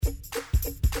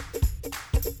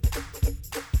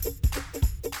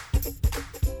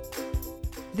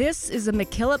This is a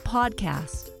McKillop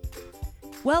podcast.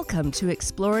 Welcome to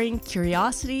Exploring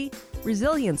Curiosity,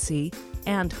 Resiliency,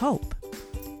 and Hope.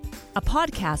 A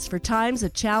podcast for times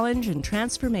of challenge and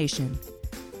transformation.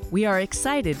 We are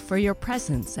excited for your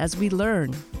presence as we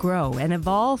learn, grow, and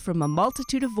evolve from a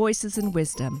multitude of voices and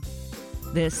wisdom.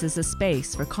 This is a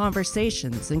space for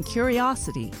conversations and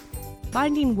curiosity,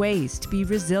 finding ways to be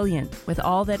resilient with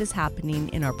all that is happening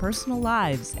in our personal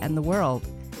lives and the world,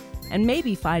 and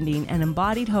maybe finding an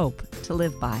embodied hope to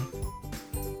live by.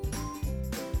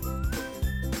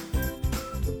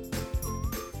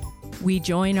 We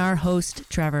join our host,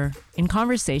 Trevor, in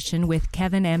conversation with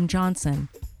Kevin M. Johnson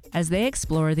as they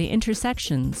explore the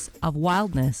intersections of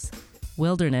wildness,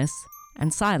 wilderness,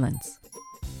 and silence.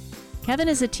 Kevin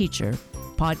is a teacher,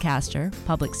 podcaster,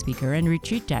 public speaker, and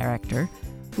retreat director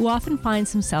who often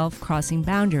finds himself crossing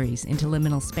boundaries into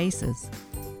liminal spaces.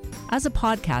 As a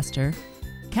podcaster,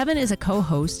 Kevin is a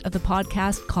co-host of the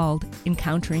podcast called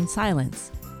Encountering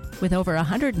Silence, with over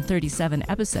 137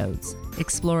 episodes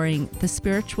exploring the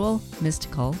spiritual,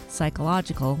 mystical,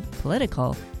 psychological,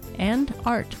 political, and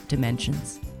art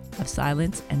dimensions of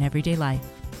silence and everyday life.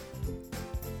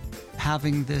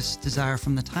 Having this desire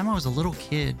from the time I was a little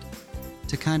kid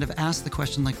to kind of ask the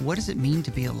question, like, what does it mean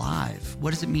to be alive?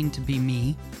 What does it mean to be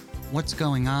me? What's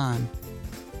going on?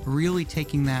 Really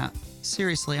taking that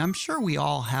seriously. I'm sure we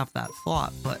all have that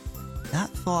thought, but that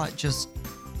thought just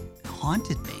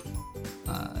haunted me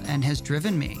and has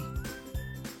driven me.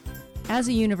 As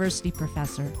a university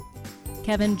professor,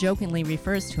 Kevin jokingly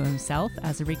refers to himself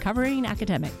as a recovering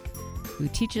academic who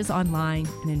teaches online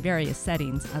and in various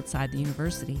settings outside the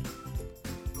university.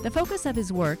 The focus of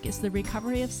his work is the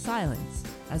recovery of silence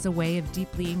as a way of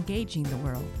deeply engaging the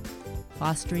world,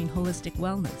 fostering holistic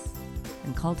wellness,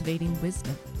 and cultivating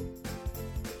wisdom.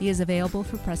 He is available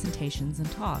for presentations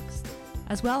and talks,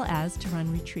 as well as to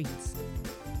run retreats.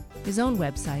 His own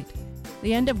website,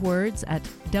 The End of Words at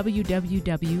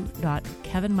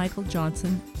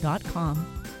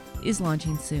www.kevinmichaeljohnson.com, is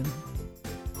launching soon.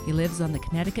 He lives on the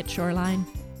Connecticut shoreline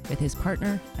with his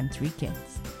partner and 3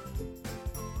 kids.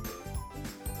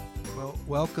 Well,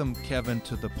 welcome, Kevin,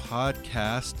 to the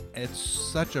podcast. It's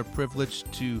such a privilege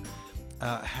to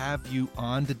have you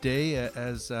on today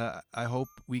as I hope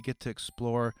we get to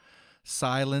explore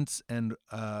silence and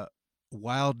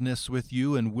wildness with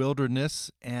you and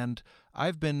wilderness. And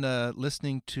I've been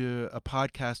listening to a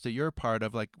podcast that you're part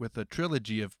of, like with a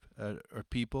trilogy of or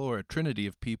people, or a trinity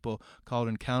of people, called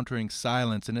Encountering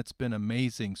Silence, and it's been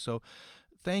amazing. So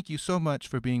thank you so much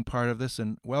for being part of this,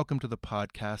 and welcome to the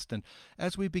podcast. And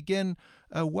as we begin,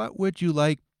 what would you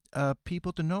like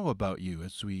people to know about you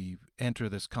as we enter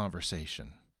this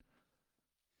conversation?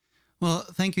 Well,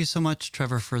 thank you so much,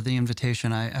 Trevor, for the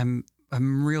invitation. I'm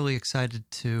really excited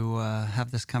to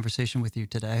have this conversation with you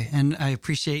today, and I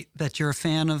appreciate that you're a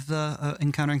fan of the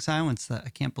Encountering Silence. I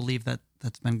can't believe that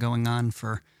that's been going on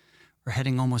for we're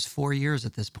heading almost 4 years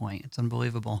at this point. It's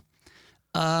unbelievable.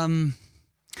 I've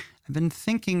been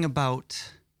thinking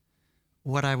about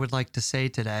what I would like to say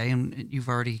today, and you've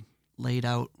already laid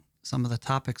out some of the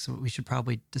topics that we should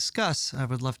probably discuss. I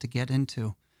would love to get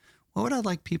into. What would I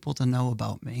like people to know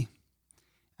about me?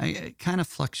 I kind of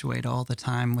fluctuate all the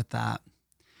time with that.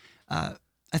 I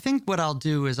think what I'll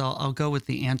do is I'll go with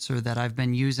the answer that I've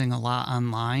been using a lot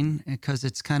online, because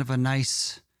it's kind of a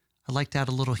nice, I like to add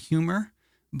a little humor,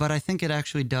 but I think it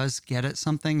actually does get at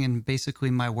something in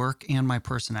basically my work and my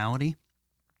personality.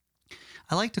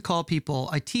 I like to call people,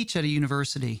 I teach at a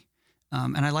university,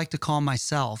 and I like to call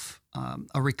myself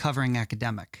a recovering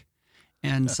academic.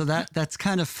 And so that's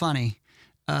kind of funny.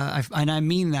 And I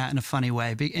mean that in a funny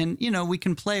way. And, you know, we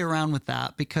can play around with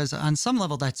that because on some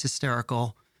level that's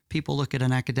hysterical. People look at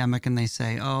an academic and they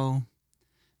say, oh,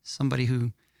 somebody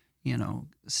who, you know,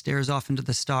 stares off into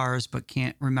the stars but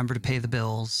can't remember to pay the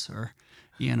bills, or,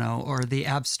 you know, or the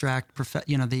abstract,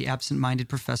 the absent-minded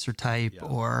professor type, yeah.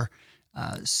 Or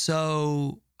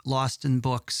so lost in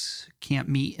books, can't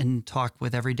meet and talk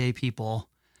with everyday people,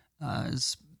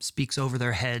 speaks over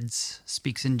their heads,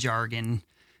 speaks in jargon,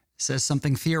 says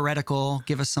something theoretical,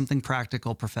 give us something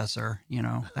practical, professor, you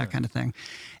know, that kind of thing.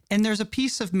 And there's a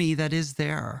piece of me that is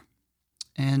there.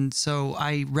 And so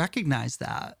I recognize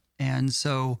that. And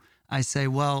so I say,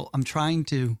 well, I'm trying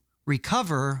to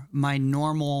recover my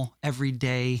normal,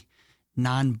 everyday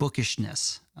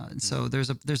non-bookishness. And so there's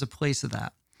a place of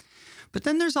that. But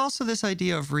then there's also this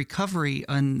idea of recovery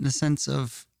in the sense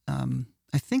of,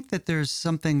 I think that there's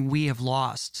something we have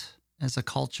lost as a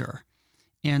culture.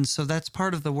 And so that's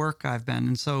part of the work I've been.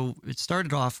 And so it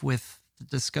started off with the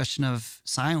discussion of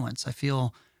silence. I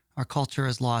feel Our culture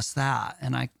has lost that.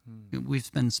 And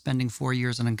we've been spending 4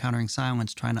 years on Encountering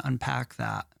Silence trying to unpack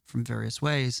that from various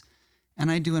ways.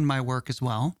 And I do in my work as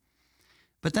well.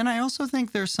 But then I also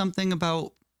think there's something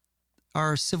about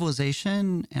our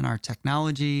civilization and our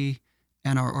technology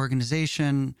and our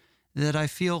organization that I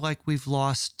feel like we've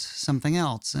lost something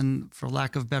else. And for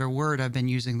lack of a better word, I've been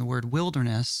using the word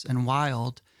wilderness and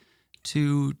wild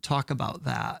to talk about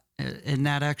that. And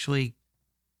that actually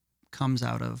comes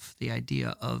out of the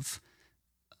idea of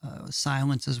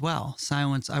silence as well.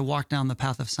 Silence, I walked down the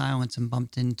path of silence and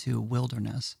bumped into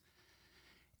wilderness.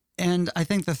 And I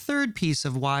think the third piece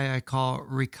of why I call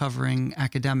Recovering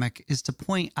Academic is to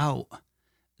point out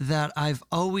that I've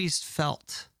always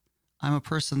felt, I'm a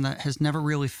person that has never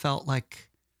really felt like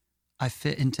I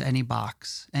fit into any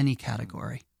box, any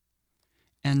category.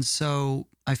 And so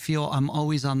I feel I'm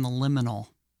always on the liminal,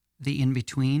 the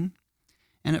in-between.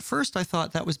 And at first I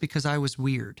thought that was because I was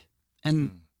weird.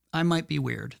 And I might be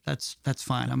weird. That's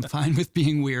fine. I'm fine with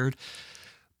being weird.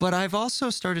 But I've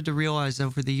also started to realize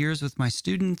over the years with my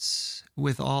students,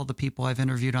 with all the people I've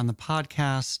interviewed on the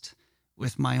podcast,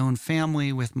 with my own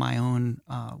family, with my own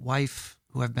wife,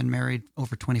 who I've been married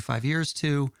over 25 years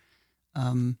to,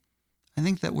 I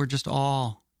think that we're just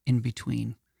all in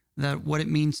between. That what it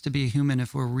means to be a human,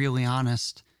 if we're really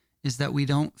honest, is that we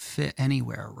don't fit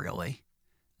anywhere, really.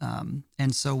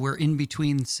 And so we're in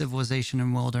between civilization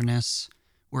and wilderness.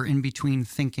 We're in between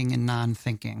thinking and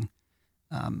non-thinking.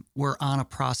 We're on a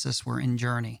process, we're in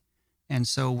journey. And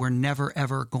so we're never,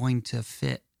 ever going to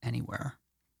fit anywhere.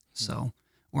 So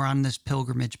we're on this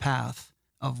pilgrimage path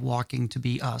of walking to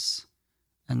be us.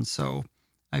 And so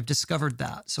I've discovered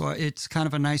that. So it's kind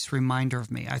of a nice reminder of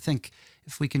me. I think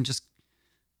if we can just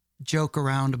joke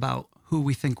around about who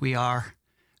we think we are,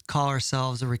 call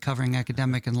ourselves a recovering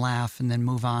academic and laugh and then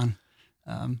move on.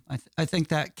 I think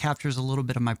that captures a little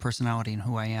bit of my personality and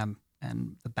who I am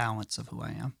and the balance of who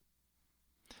I am.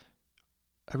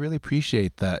 I really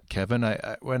appreciate that, Kevin.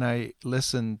 When I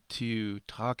listen to you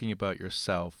talking about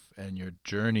yourself and your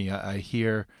journey, I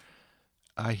hear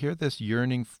this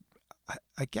yearning,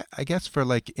 I guess for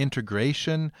like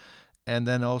integration, and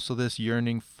then also this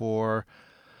yearning for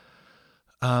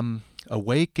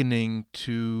awakening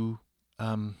to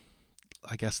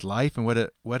I guess life and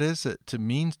what is it to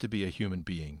means to be a human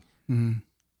being. Mm-hmm.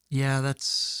 Yeah,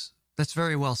 that's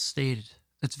very well stated.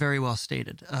 It's very well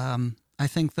stated. I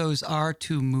think those are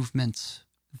two movements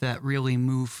that really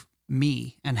move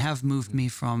me and have moved me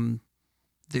from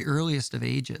the earliest of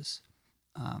ages.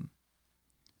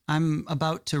 I'm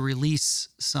about to release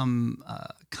some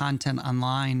content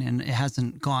online, and it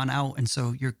hasn't gone out, and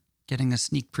so you're getting a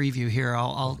sneak preview here.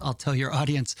 I'll tell your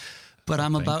audience, but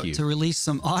I'm about to release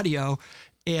some audio,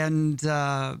 and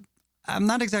I'm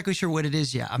not exactly sure what it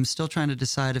is yet. I'm still trying to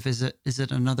decide if is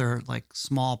it another like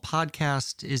small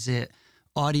podcast? Is it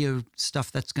audio stuff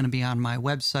that's going to be on my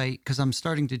website? Because I'm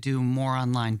starting to do more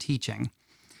online teaching,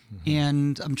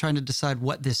 and I'm trying to decide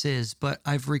what this is. But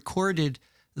I've recorded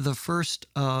the first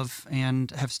of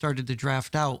and have started to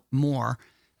draft out more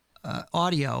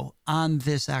audio on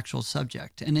this actual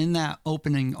subject. And in that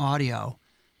opening audio,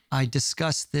 I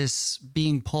discuss this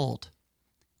being pulled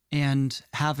and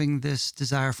having this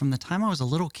desire from the time I was a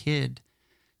little kid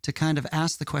to kind of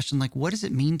ask the question, like, what does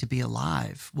it mean to be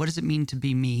alive? What does it mean to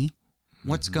be me?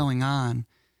 What's going on?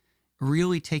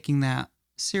 Really taking that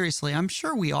seriously. I'm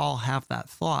sure we all have that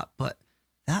thought, but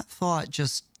that thought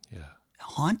just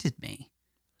haunted me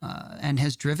and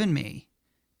has driven me.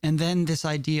 And then this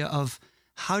idea of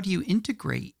how do you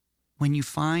integrate when you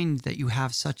find that you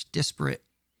have such disparate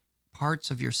parts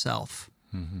of yourself,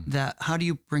 that how do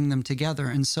you bring them together?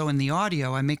 And so in the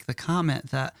audio, I make the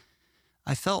comment that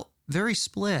I felt very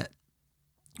split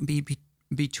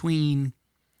between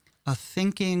a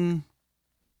thinking,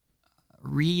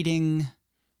 reading,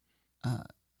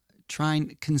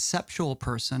 conceptual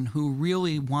person who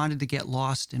really wanted to get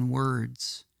lost in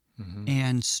words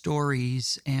and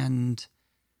stories and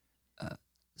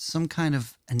some kind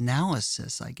of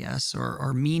analysis, I guess,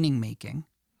 or meaning making.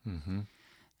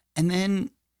 And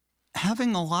then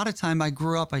having a lot of time, I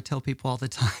grew up, I tell people all the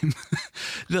time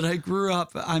that I grew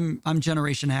up, I'm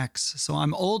Generation X, so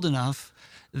I'm old enough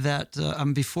that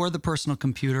I'm before the personal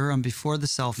computer, I'm before the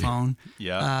cell phone.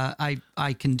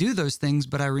 I can do those things,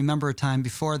 but I remember a time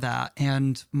before that.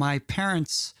 And my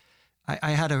parents,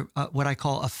 I had a what I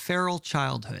call a feral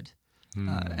childhood.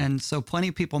 And so plenty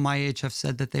of people my age have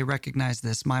said that they recognize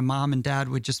this. My mom and dad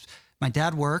my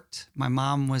dad worked, my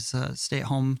mom was a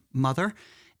stay-at-home mother,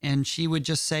 and she would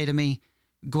just say to me,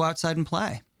 go outside and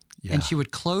play. And she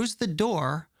would close the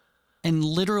door and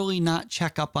literally not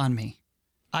check up on me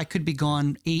I could be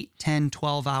gone 8, 10,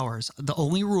 12 hours. The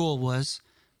only rule was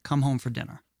come home for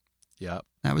dinner. Yeah.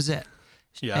 That was it.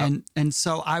 Yeah. And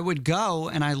so I would go,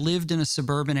 and I lived in a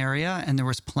suburban area, and there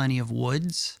was plenty of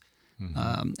woods.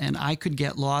 And I could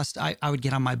get lost. I would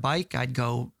get on my bike. I'd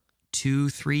go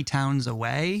 2-3 towns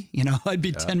away. You know, I'd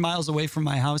be 10 miles away from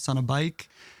my house on a bike.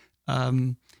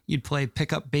 You'd play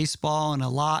pickup baseball in a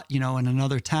lot, you know, in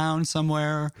another town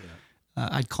somewhere. Yeah.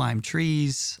 I'd climb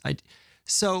trees.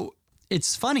 So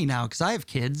it's funny now because I have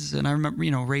kids, and I remember,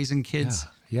 you know, raising kids.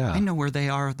 Yeah. I know where they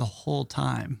are the whole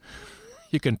time.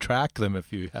 You can track them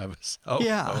if you have a cell phone.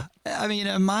 Yeah. I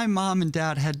mean, my mom and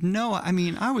dad had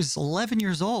I was 11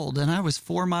 years old, and I was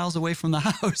 4 miles away from the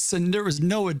house, and there was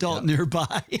no adult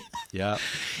nearby. Yeah.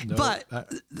 No, but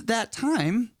that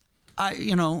time, a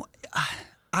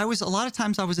lot of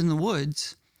times I was in the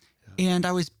woods, and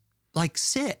I was like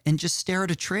sit and just stare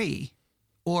at a tree,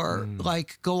 or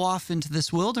like go off into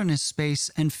this wilderness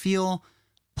space and feel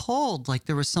pulled like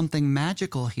there was something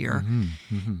magical here.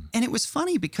 And it was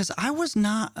funny because I was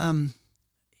not, I'm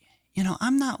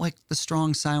not like the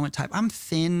strong silent type. I'm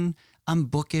thin, I'm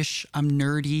bookish, I'm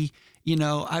nerdy. You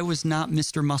know, I was not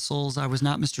Mr. Muscles. I was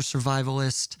not Mr.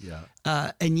 Survivalist.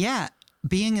 Yeah. And yet,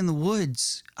 being in the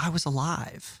woods, I was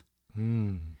alive.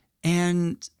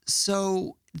 And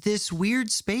so this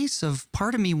weird space of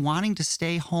part of me wanting to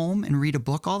stay home and read a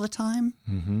book all the time,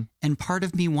 and part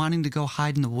of me wanting to go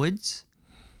hide in the woods,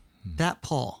 that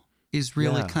pull is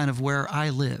really kind of where I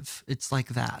live. It's like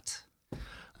that.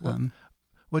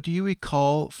 What do you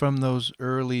recall from those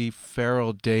early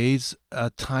feral days,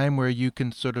 a time where you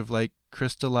can sort of like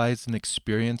crystallize an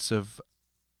experience of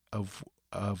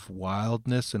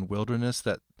wildness and wilderness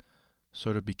that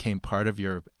sort of became part of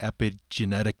your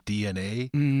epigenetic DNA?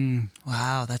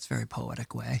 Wow, that's a very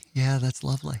poetic way. Yeah, that's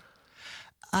lovely.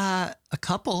 A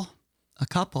couple.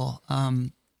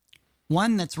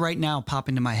 One that's right now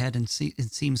popping to my head and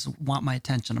it seems to want my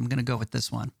attention. I'm going to go with this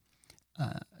one.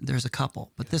 There's a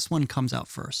couple, but this one comes out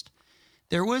first.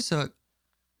 There was and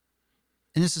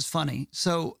this is funny.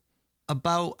 So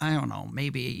about, I don't know,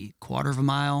 maybe a quarter of a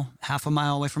mile, half a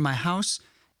mile away from my house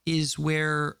is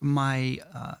where my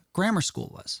grammar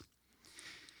school was.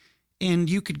 And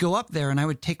you could go up there, and I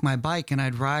would take my bike and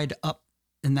I'd ride up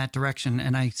in that direction.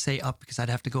 And I say up because I'd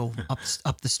have to go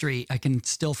up the street. I can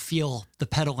still feel the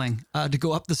pedaling. To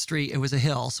go up the street, it was a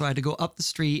hill. So I had to go up the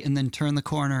street and then turn the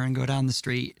corner and go down the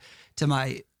street to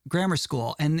my grammar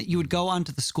school. And you would go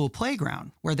onto the school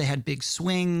playground where they had big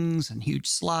swings and huge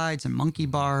slides and monkey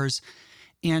bars.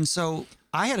 And so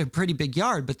I had a pretty big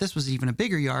yard, but this was even a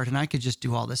bigger yard, and I could just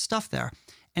do all this stuff there.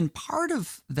 And part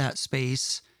of that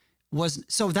space was,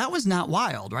 so that was not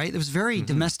wild, right? It was very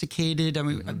domesticated. I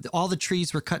mean, all the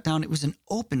trees were cut down. It was an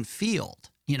open field,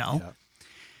 you know? Yeah.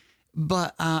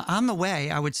 But on the way,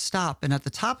 I would stop, and at the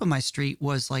top of my street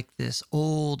was like this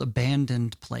old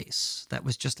abandoned place that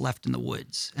was just left in the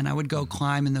woods. And I would go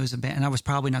climb in those and I was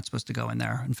probably not supposed to go in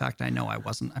there. In fact, I know I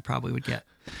wasn't. I probably would get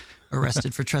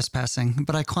arrested for trespassing.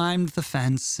 But I climbed the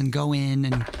fence and go in,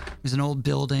 and it was an old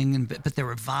building, but there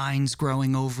were vines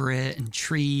growing over it and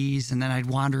trees. And then I'd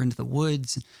wander into the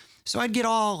woods. So I'd get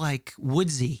all like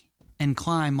woodsy and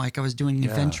climb like I was doing an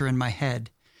adventure in my head.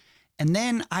 And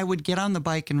then I would get on the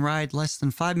bike and ride less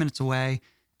than 5 minutes away.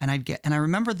 And I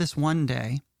remember this one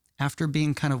day after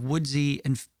being kind of woodsy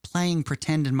and playing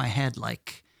pretend in my head,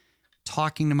 like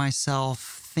talking to myself,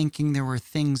 thinking there were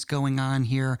things going on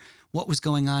here. What was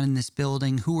going on in this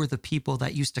building? Who were the people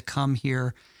that used to come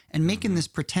here? And making this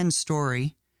pretend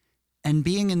story and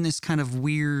being in this kind of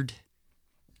weird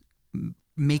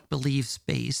make-believe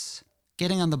space,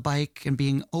 getting on the bike and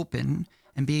being open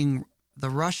and being the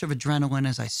rush of adrenaline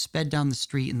as I sped down the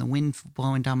street and the wind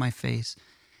blowing down my face.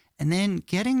 And then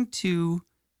getting to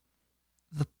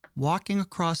walking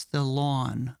across the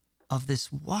lawn of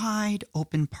this wide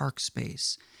open park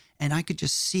space. And I could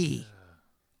just see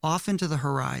off into the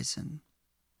horizon,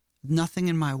 nothing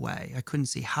in my way. I couldn't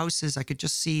see houses. I could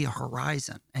just see a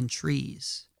horizon and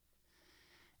trees.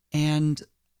 And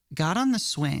got on the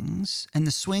swings, and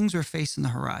the swings were facing the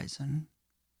horizon.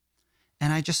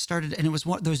 And I just started, and it was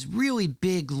those really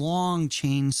big, long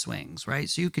chain swings, right?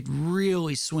 So you could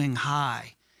really swing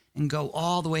high and go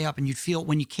all the way up, and you'd feel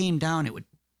when you came down,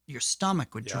 your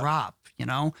stomach would drop, you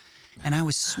know? And I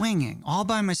was swinging all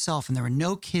by myself, and there were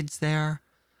no kids there,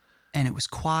 and it was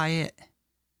quiet.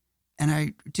 And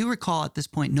I do recall at this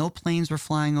point, no planes were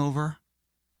flying over,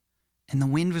 and the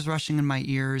wind was rushing in my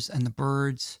ears, and the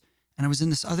birds, and I was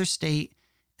in this other state,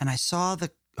 and I saw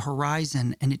the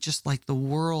horizon, and it just like the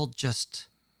world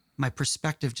my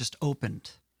perspective just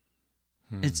opened.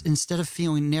 It's instead of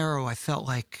feeling narrow, I felt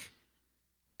like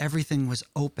everything was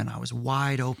open. I was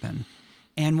wide open.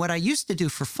 And what I used to do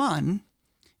for fun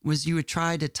was you would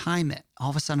try to time it. All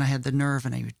of a sudden I had the nerve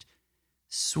and I would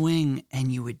swing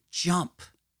and you would jump,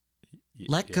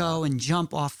 let go and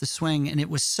jump off the swing. And it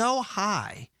was so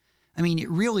high. I mean, it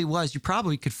really was. You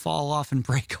probably could fall off and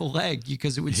break a leg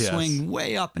because it would swing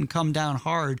way up and come down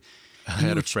hard. I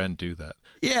had a friend do that.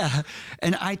 Yeah.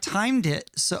 And I timed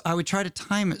it. So I would try to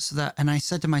time it so that, and I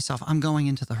said to myself, I'm going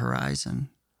into the horizon.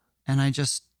 And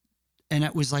and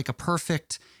it was like a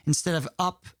perfect, instead of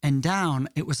up and down,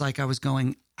 it was like I was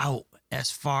going out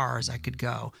as far as I could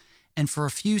go. And for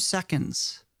a few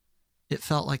seconds, it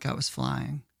felt like I was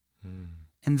flying.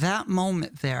 And that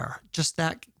moment there, just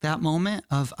that moment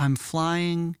of I'm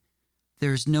flying,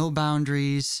 there's no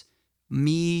boundaries,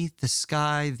 me, the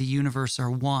sky, the universe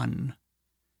are one,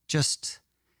 just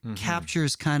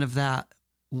captures kind of that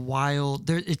wild,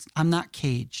 I'm not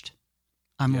caged.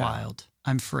 I'm wild.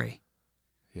 I'm free.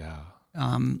 Yeah.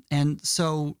 And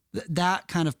so that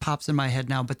kind of pops in my head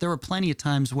now, but there were plenty of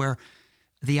times where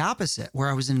the opposite, where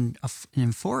I was in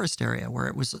a forest area where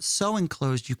it was so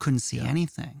enclosed you couldn't see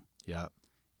anything. Yeah.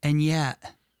 And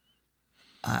yet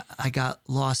I got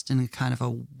lost in kind of a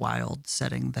wild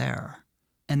setting there.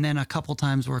 And then a couple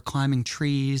times we're climbing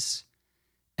trees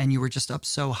and you were just up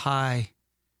so high,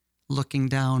 looking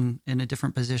down in a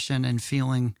different position and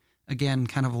feeling, again,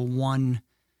 kind of a one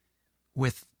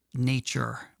with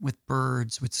nature, with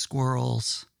birds, with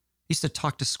squirrels. I used to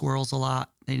talk to squirrels a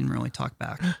lot. They didn't really talk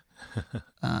back.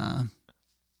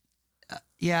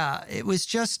 Yeah, it's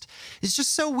just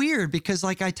so weird because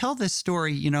like I tell this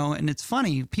story, you know, and it's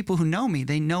funny. People who know me,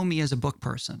 they know me as a book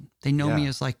person. They know me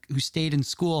as like who stayed in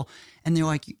school, and they're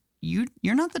like,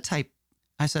 you're not the type.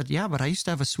 I said, yeah, but I used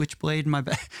to have a switchblade in my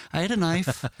bag. I had a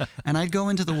knife, and I'd go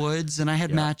into the woods, and I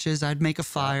had matches. I'd make a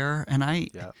fire, and I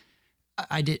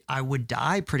would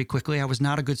die pretty quickly. I was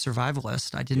not a good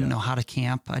survivalist. I didn't know how to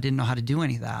camp. I didn't know how to do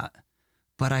any of that,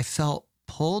 but I felt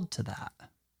pulled to that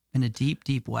in a deep,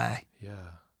 deep way. Yeah.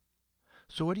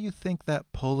 So what do you think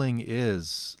that pulling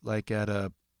is, like at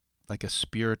a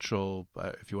spiritual,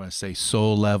 if you want to say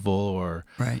soul level, or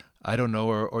I don't know,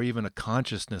 or even a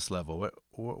consciousness level?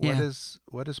 What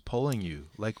is pulling you?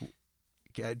 Like,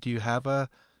 do you have I'm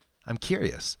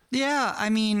curious. Yeah, I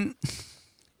mean,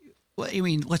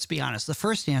 let's be honest. The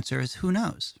first answer is who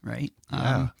knows, right?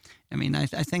 Yeah. I mean, I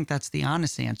think that's the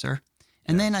honest answer.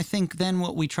 And then I think then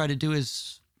what we try to do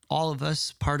is, all of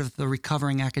us, part of the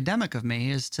recovering academic of me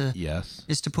is to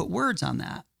put words on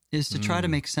that, is to try to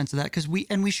make sense of that, because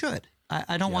we should.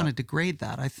 I don't want to degrade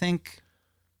that. I think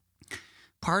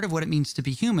part of what it means to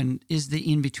be human is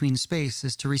the in-between space,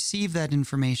 is to receive that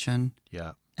information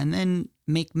and then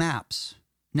make maps,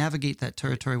 navigate that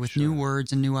territory with new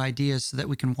words and new ideas so that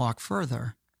we can walk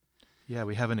further. Yeah,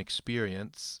 we have an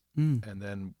experience and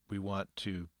then we want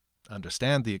to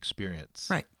understand the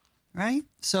experience. Right?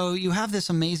 So you have this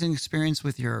amazing experience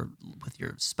with your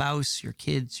spouse, your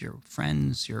kids, your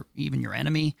friends, even your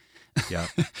enemy. Yeah.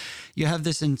 You have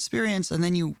this experience and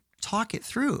then you talk it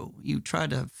through. You try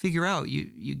to figure out,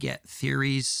 you get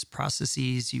theories,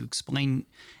 processes, you explain,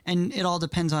 and it all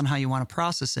depends on how you want to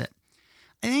process it.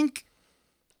 I think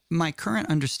my current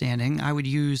understanding, I would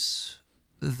use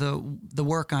the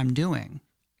work I'm doing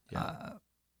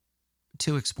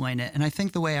to explain it. And I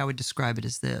think the way I would describe it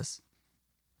is this.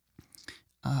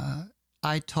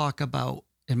 I talk about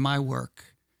in my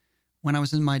work, when I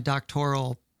was in my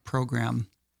doctoral program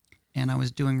and I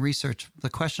was doing research,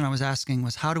 the question I was asking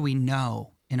was, how do we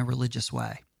know in a religious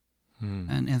way?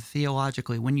 And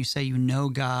theologically, when you say you know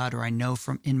God, or I know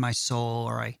from in my soul,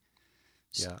 or I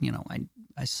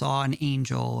saw an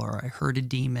angel, or I heard a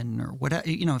demon, or whatever,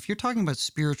 if you're talking about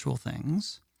spiritual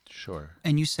things,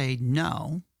 and you say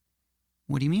no,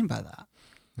 what do you mean by that?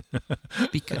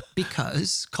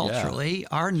 Because culturally,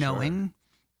 our knowing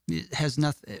has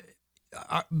nothing.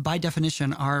 By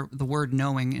definition, the word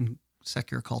knowing in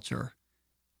secular culture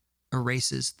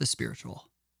erases the spiritual,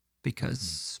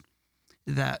 because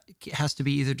that has to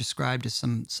be either described as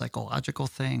some psychological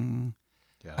thing,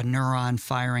 a neuron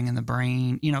firing in the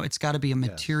brain. It's got to be a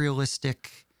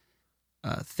materialistic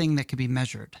thing that can be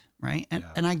measured, right?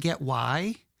 And I get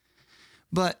why,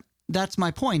 but that's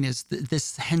my point, is this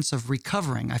sense of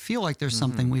recovering. I feel like there's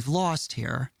something we've lost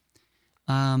here.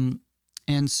 And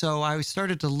so I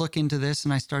started to look into this,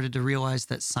 and I started to realize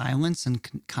that silence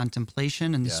and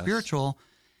contemplation and the spiritual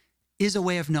is a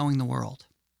way of knowing the world.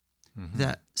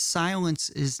 That silence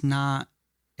is not,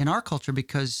 in our culture,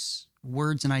 because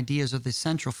words and ideas are the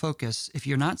central focus. If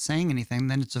you're not saying anything,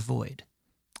 then it's a void.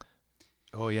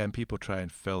 Oh, yeah, and people try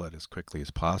and fill it as quickly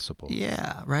as possible.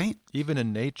 Yeah, right? Even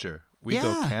in nature, We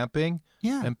go Yeah. camping,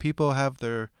 Yeah. and people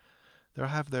they'll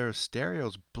have their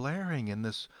stereos blaring in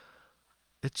this.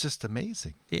 It's just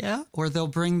amazing. Yeah. Or they'll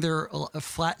bring their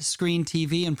flat screen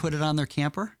TV and put it on their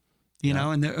camper, you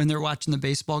know, and they're watching the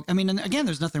baseball. I mean, and again,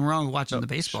 there's nothing wrong with watching the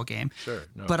baseball game. Sure.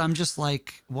 No. But I'm just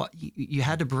like, what? You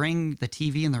had to bring the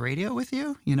TV and the radio with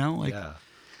you, you know? Like,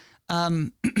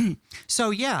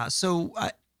 So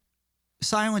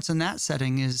silence in that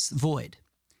setting is void.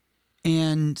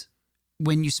 And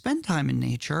when you spend time in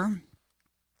nature,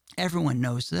 everyone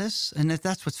knows this. And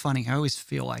that's what's funny. I always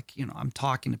feel like, you know, I'm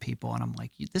talking to people and I'm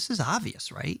like, this is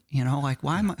obvious, right? You know, like,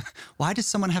 why does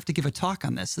someone have to give a talk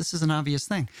on this? This is an obvious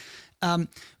thing.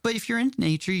 But if you're in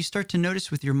nature, you start to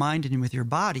notice with your mind and with your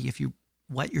body, if you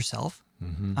let yourself,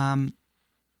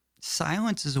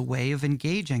 silence is a way of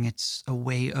engaging. It's a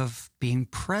way of being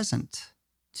present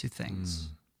to things.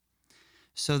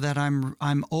 So that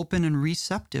I'm open and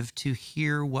receptive to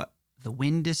hear what the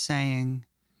wind is saying,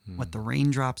 what the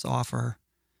raindrops offer,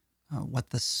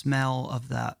 what the smell of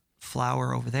that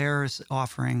flower over there is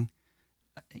offering,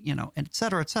 you know, et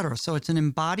cetera, et cetera. So it's an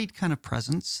embodied kind of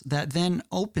presence that then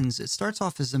opens. It starts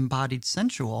off as embodied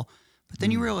sensual, but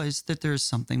then you realize that there's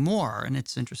something more. And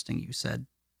it's interesting you said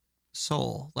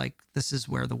soul. Like, this is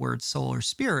where the word soul or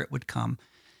spirit would come,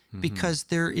 because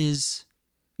there is,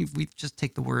 if we just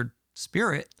take the word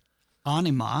spirit,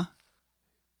 anima,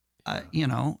 you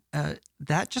know,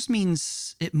 that just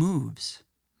means it moves.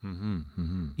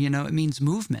 You know, it means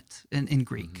movement in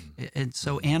Greek. And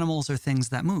so animals are things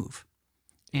that move.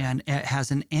 And it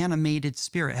has an animated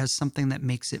spirit, has something that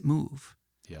makes it move.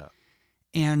 Yeah.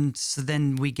 And so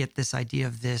then we get this idea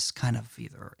of this kind of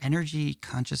either energy,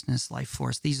 consciousness, life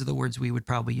force. These are the words we would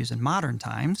probably use in modern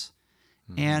times.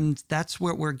 And that's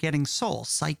where we're getting soul,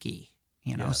 psyche,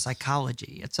 you know,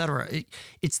 psychology, et cetera.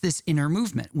 It's this inner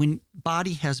movement. When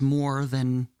body has more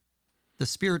than the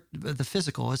spirit, the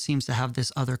physical, it seems to have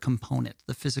this other component.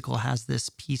 The physical has this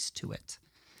piece to it.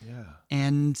 Yeah.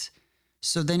 And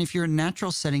so then if you're in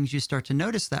natural settings, you start to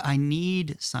notice that I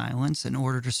need silence in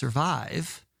order to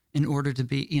survive, in order to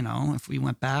be, you know, if we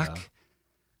went back,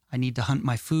 I need to hunt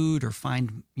my food or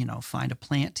find a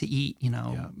plant to eat, you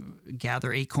know,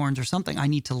 gather acorns or something. I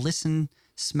need to listen,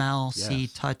 smell, see,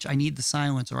 touch. I need the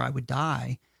silence or I would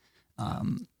die.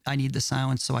 I need the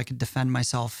silence so I could defend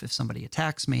myself if somebody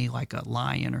attacks me, like a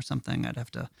lion or something. I'd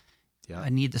have to, I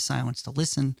need the silence to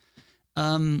listen.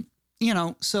 You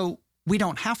know, so we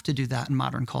don't have to do that in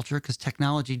modern culture because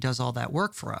technology does all that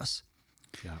work for us.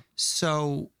 Yeah.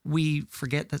 So we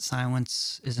forget that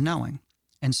silence is a knowing.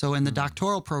 And so in the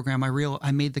doctoral program,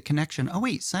 I made the connection. Oh,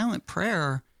 wait, silent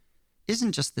prayer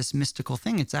isn't just this mystical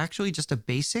thing. It's actually just a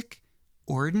basic,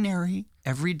 ordinary,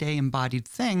 everyday embodied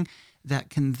thing that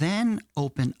can then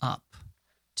open up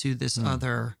to this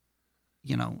other,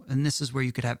 you know, and this is where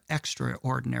you could have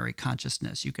extraordinary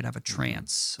consciousness. You could have a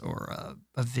trance or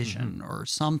a vision or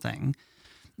something.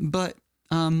 But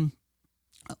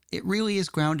it really is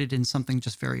grounded in something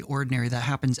just very ordinary that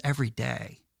happens every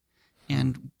day.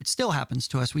 And it still happens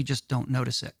to us. We just don't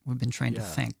notice it. We've been trained to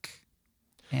think.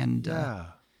 And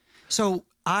so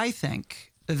I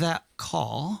think that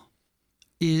call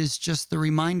is just the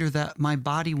reminder that my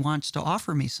body wants to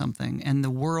offer me something and the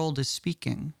world is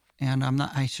speaking. And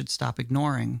I should stop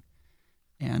ignoring.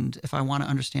 And if I want to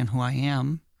understand who I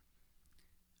am,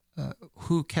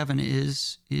 who Kevin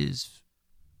is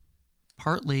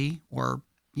partly, or,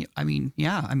 I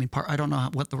don't know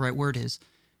what the right word is.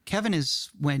 Kevin is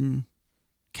when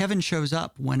Kevin shows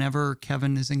up whenever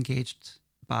Kevin is engaged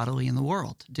bodily in the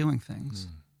world, doing things.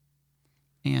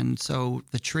 And so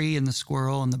the tree and the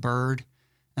squirrel and the bird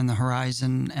and the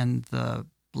horizon and the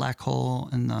black hole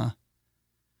and the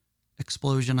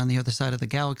explosion on the other side of the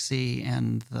galaxy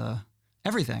and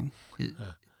everything,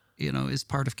 you know, is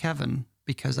part of Kevin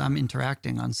because I'm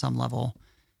interacting on some level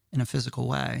in a physical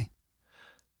way.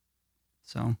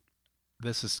 So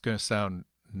this is going to sound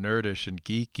nerdish and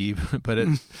geeky, but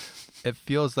it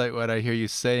feels like what I hear you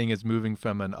saying is moving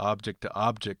from an object to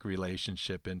object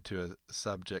relationship into a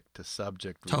subject to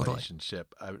subject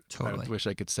relationship. I wish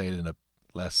I could say it in a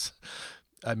less,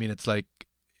 it's like,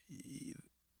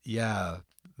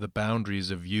 the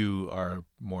boundaries of you are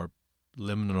more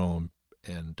liminal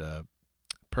and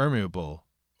permeable,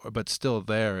 but still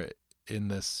there in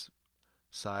this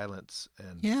silence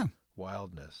and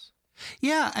wildness.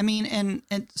 Yeah, and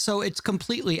so it's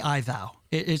completely I thou.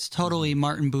 It's totally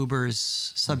Martin Buber's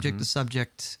subject to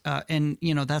subject, and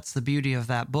you know that's the beauty of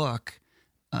that book,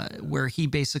 where he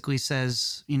basically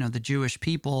says, you know, the Jewish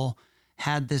people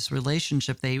had this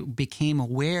relationship. They became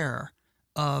aware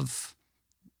of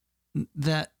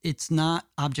that it's not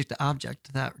object to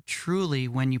object, that truly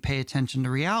when you pay attention to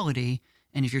reality,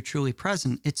 and if you're truly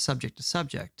present, it's subject to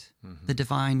subject. Mm-hmm. The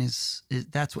divine is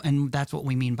that's what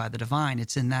we mean by the divine.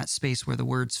 It's in that space where the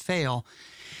words fail.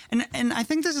 And I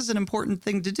think this is an important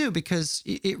thing to do, because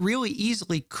it really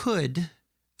easily could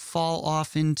fall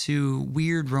off into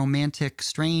weird, romantic,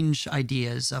 strange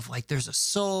ideas of like there's a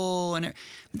soul, and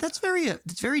it's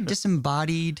very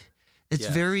disembodied. It's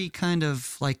very kind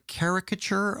of like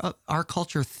caricature. Our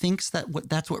culture thinks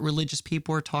that's what religious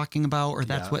people are talking about, or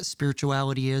that's what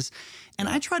spirituality is. And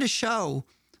I try to show,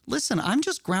 listen, I'm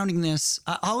just grounding this.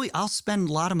 I'll spend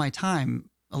a lot of my time,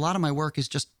 a lot of my work is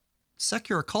just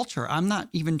secular culture. I'm not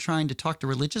even trying to talk to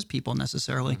religious people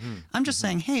necessarily. I'm just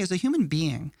saying, hey, as a human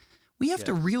being, we have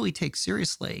to really take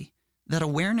seriously that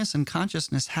awareness and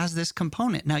consciousness has this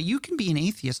component. Now, you can be an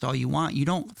atheist all you want. You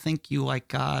don't think you like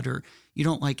God, or you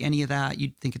don't like any of that.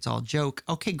 You think it's all a joke.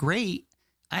 Okay, great.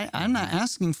 I'm not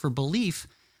asking for belief.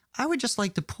 I would just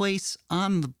like to place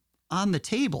on the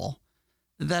table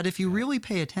that if you really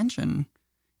pay attention,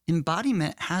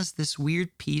 embodiment has this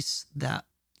weird piece that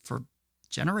for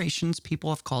generations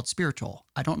people have called spiritual.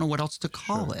 I don't know what else to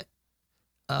call it.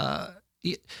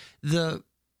 The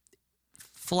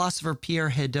philosopher Pierre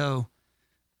Hadot,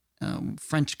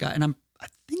 French guy, and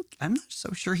I'm not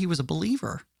so sure he was a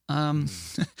believer.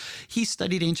 He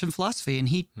studied ancient philosophy, and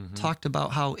he talked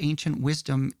about how ancient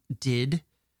wisdom did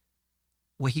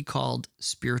what he called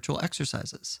spiritual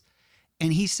exercises.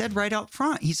 And he said right out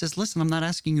front, he says, listen, I'm not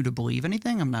asking you to believe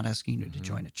anything. I'm not asking you to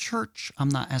join a church. I'm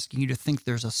not asking you to think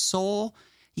there's a soul.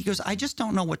 He goes, I just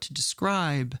don't know what to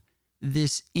describe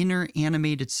this inner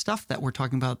animated stuff that we're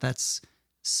talking about that's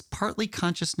partly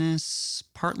consciousness,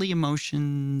 partly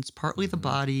emotions, partly the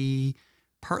body,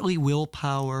 partly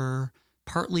willpower,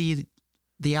 partly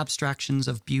the abstractions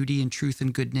of beauty and truth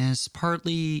and goodness,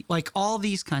 partly like all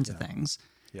these kinds of things.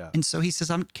 Yeah. And so he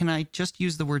says, can I just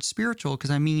use the word spiritual?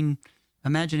 Because I mean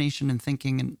imagination and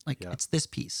thinking, and it's this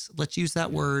piece. Let's use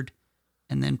that word.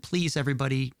 And then please,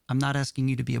 everybody, I'm not asking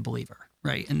you to be a believer.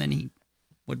 Right. And then he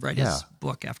would write his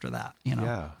book after that,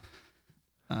 Yeah.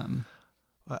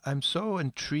 I'm so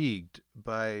intrigued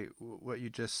by what you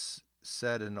just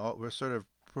said, and we're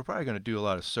probably going to do a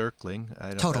lot of circling. I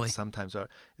know totally. That sometimes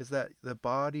is that the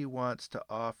body wants to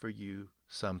offer you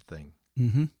something,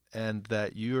 and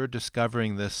that you're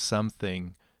discovering this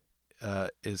something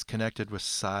is connected with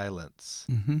silence,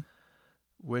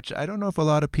 which I don't know if a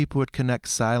lot of people would connect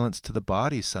silence to the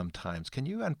body sometimes. Can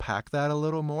you unpack that a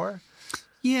little more?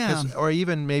 Yeah. Or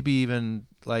even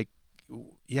like,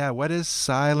 what is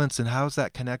silence, and how is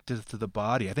that connected to the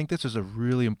body? I think this is a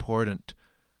really important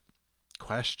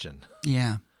question.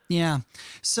 Yeah.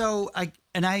 So I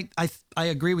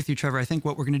agree with you, Trevor. I think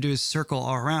what we're going to do is circle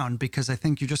all around, because I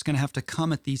think you're just going to have to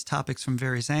come at these topics from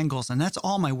various angles. And that's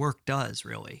all my work does,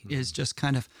 really, is just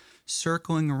kind of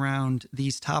circling around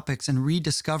these topics and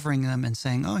rediscovering them and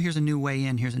saying, oh, here's a new way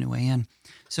in, here's a new way in.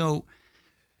 So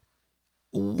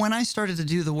when I started to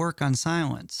do the work on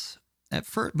silence,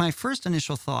 my first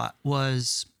initial thought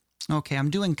was, okay, I'm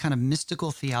doing kind of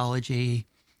mystical theology.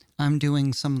 I'm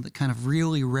doing some of the kind of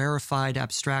really rarefied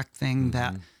abstract thing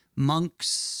that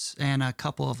monks and a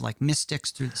couple of like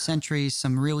mystics through the centuries,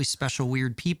 some really special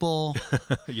weird people,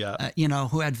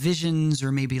 who had visions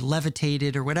or maybe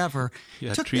levitated or whatever.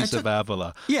 Yeah, Teresa of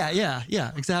Avila. Yeah,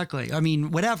 exactly. I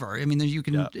mean, whatever. I mean, you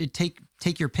can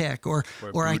take your pick, or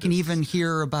I can even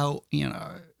hear about,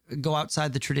 go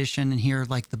outside the tradition and hear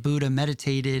like the Buddha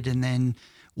meditated and then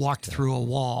walked through a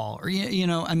wall, or,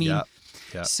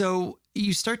 so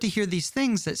you start to hear these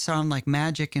things that sound like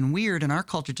magic and weird, and our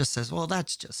culture just says, well,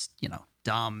 that's just,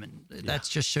 dumb, and that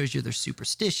just shows you they're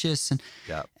superstitious.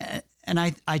 And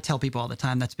I tell people all the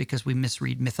time that's because we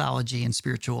misread mythology and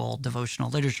spiritual devotional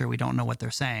literature. We don't know what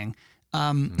they're saying.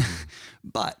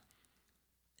 But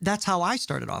that's how I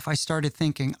started off. I started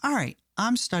thinking, all right,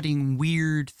 I'm studying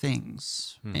weird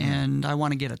things, and I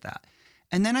want to get at that.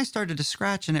 And then I started to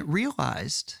scratch, and it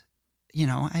realized,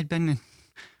 I'd been in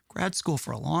grad school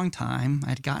for a long time.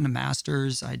 I'd gotten a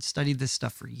master's. I'd studied this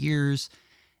stuff for years.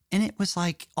 And it was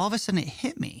like, all of a sudden it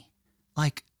hit me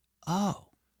like, oh,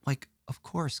 like, of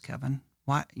course, Kevin,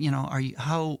 why, are you,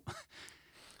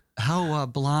 how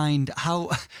blind,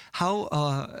 not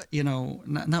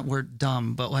word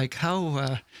dumb, but like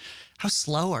how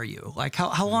slow are you? Like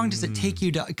how long does it take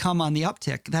you to come on the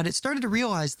uptick? That it started to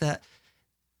realize that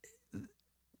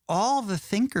all the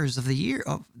thinkers of the year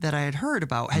that I had heard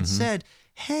about had said,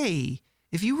 hey,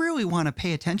 if you really want to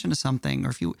pay attention to something, or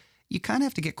if you kind of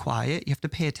have to get quiet, you have to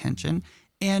pay attention.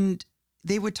 And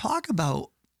they would talk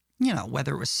about,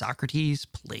 whether it was Socrates,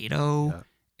 Plato,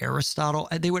 Aristotle,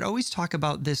 they would always talk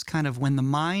about this kind of when the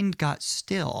mind got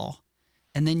still,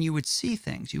 and then you would see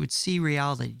things, you would see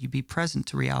reality, you'd be present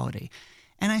to reality.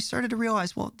 And I started to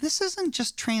realize, well, this isn't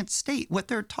just trance state. What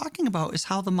they're talking about is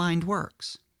how the mind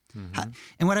works.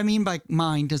 And what I mean by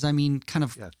mind is I mean kind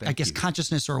of, I guess,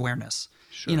 consciousness or awareness.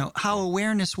 Sure. You know, how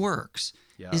awareness works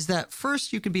Yeah. is that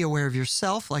first you could be aware of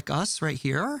yourself like us right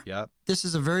here. Yep. This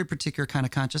is a very particular kind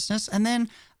of consciousness. And then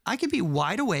I could be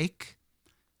wide awake,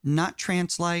 not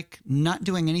trance-like, not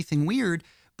doing anything weird,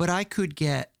 but I could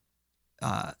get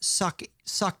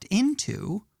sucked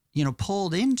into,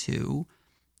 pulled into,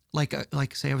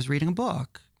 like say I was reading a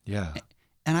book, Yeah.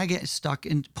 and I get stuck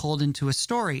and pulled into a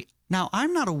story. Now,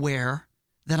 I'm not aware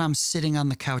that I'm sitting on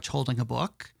the couch holding a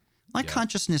book. My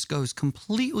consciousness goes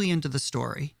completely into the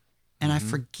story, and I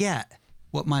forget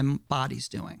what my body's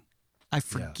doing. I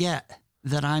forget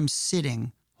that I'm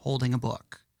sitting holding a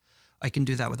book. I can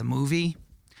do that with a movie.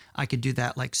 I could do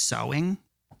that like sewing.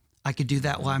 I could do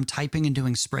that while I'm typing and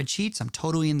doing spreadsheets. I'm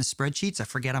totally in the spreadsheets. I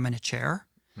forget I'm in a chair.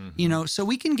 So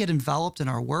we can get enveloped in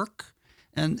our work.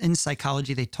 And in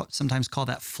psychology, they sometimes call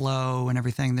that flow and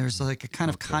everything. There's like a kind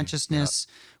of consciousness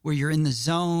where you're in the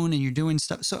zone and you're doing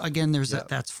stuff. So again, there's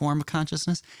that's form of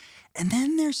consciousness. And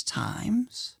then there's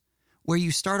times where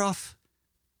you start off,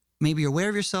 maybe you're aware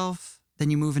of yourself, then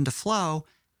you move into flow.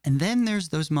 And then there's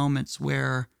those moments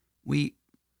where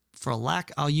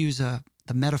I'll use the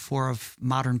metaphor of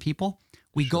modern people.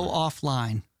 We go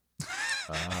offline.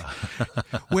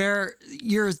 Where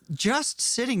you're just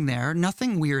sitting there,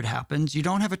 nothing weird happens. You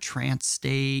don't have a trance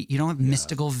state. You don't have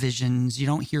mystical visions. You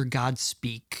don't hear God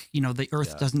speak. The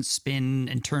earth doesn't spin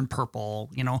and turn purple.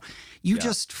 You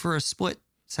just for a split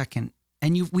second,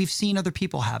 and we've seen other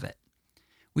people have it,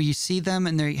 where you see them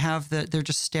and they're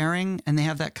just staring, and they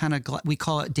have that kind of, we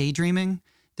call it daydreaming.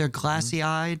 They're glassy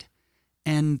eyed,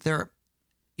 and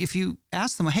if you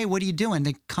ask them, hey, what are you doing?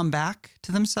 They come back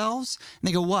to themselves and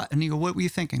they go, what? And you go, what were you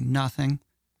thinking? Nothing.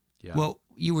 Yeah. Well,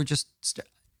 you were just,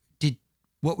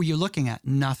 what were you looking at?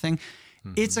 Nothing.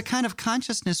 It's a kind of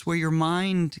consciousness where your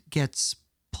mind gets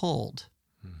pulled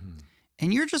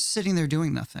and you're just sitting there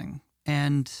doing nothing.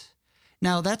 And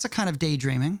now that's a kind of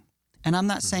daydreaming. And I'm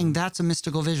not saying that's a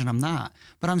mystical vision. I'm not.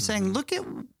 But I'm saying, look at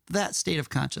that state of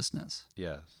consciousness.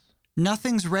 Yes.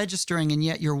 Nothing's registering and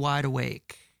yet you're wide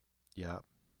awake. Yeah.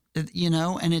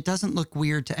 And it doesn't look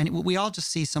weird to any. We all just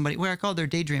see somebody. We're like, oh, they're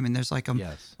daydreaming. There's like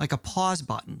a pause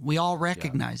button. We all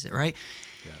recognize it, right?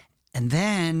 Yeah. And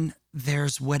then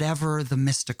there's whatever the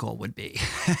mystical would be.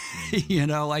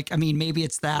 Maybe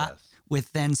it's that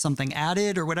with then something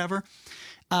added or whatever.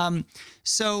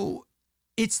 So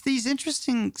it's these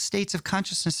interesting states of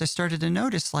consciousness I started to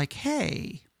notice, like,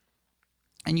 hey,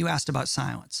 and you asked about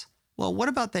silence. Well, what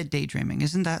about that daydreaming?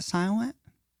 Isn't that silent?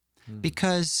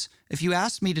 Because if you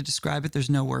asked me to describe it, there's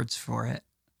no words for it.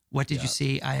 What did you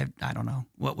see? I don't know.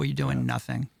 What were you doing?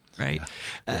 Nothing, right?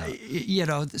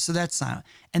 So that's silent.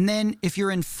 And then if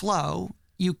you're in flow,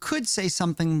 you could say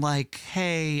something like,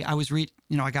 hey, I was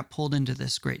I got pulled into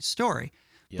this great story.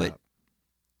 But,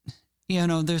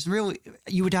 there's really,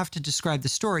 you would have to describe the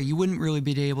story. You wouldn't really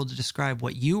be able to describe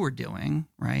what you were doing,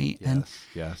 right?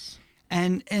 Yes.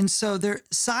 And so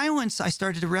silence, I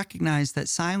started to recognize that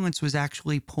silence was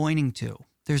actually pointing to.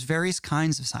 There's various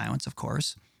kinds of silence, of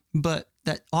course, but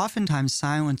that oftentimes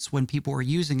silence, when people were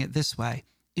using it this way,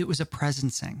 it was a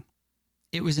presencing.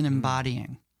 It was an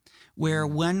embodying, where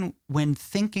when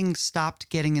thinking stopped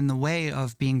getting in the way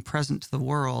of being present to the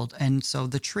world, and so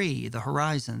the tree, the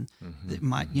horizon,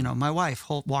 my wife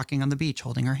walking on the beach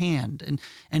holding her hand,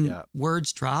 and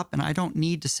words drop, and I don't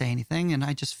need to say anything, and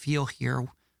I just feel here.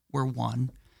 We're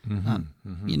one,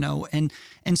 and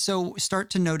so start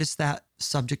to notice that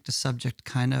subject to subject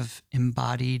kind of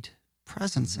embodied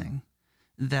presencing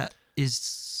that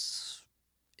is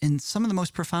in some of the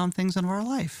most profound things in our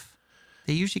life.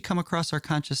 They usually come across our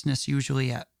consciousness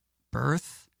usually at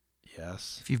birth.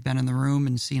 Yes. If you've been in the room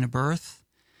and seen a birth,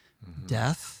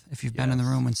 death, if you've been in the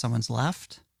room when someone's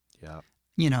left. Yeah.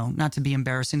 Not to be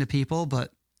embarrassing to people,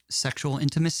 but sexual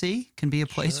intimacy can be a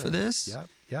place for this.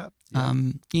 Yep.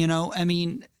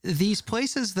 These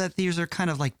places these are kind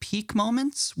of like peak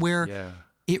moments where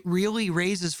it really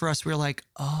raises for us. We're like,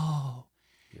 oh,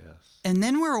 yes. And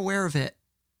then we're aware of it.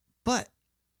 But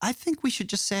I think we should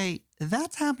just say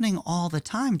that's happening all the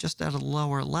time, just at a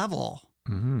lower level.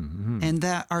 And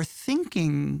that our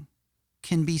thinking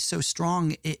can be so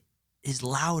strong, it is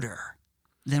louder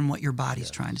than what your body's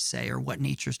trying to say or what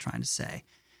nature's trying to say.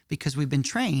 Because we've been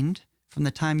trained from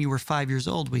the time you were 5 years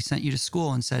old, we sent you to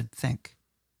school and said, think.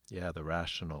 Yeah, the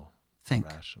rational. Think.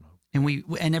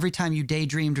 And every time you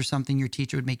daydreamed or something, your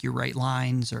teacher would make you write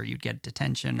lines or you'd get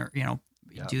detention or,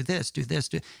 do this,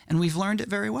 and we've learned it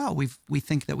very well. We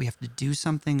think that we have to do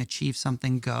something, achieve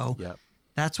something, go. Yep.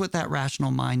 That's what that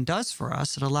rational mind does for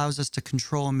us. It allows us to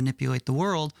control and manipulate the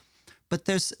world. But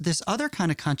there's this other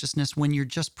kind of consciousness when you're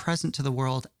just present to the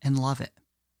world and love it.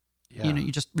 Yeah.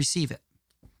 You just receive it.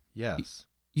 Yes.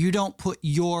 You don't put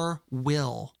your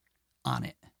will on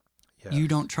it. Yes. You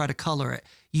don't try to color it.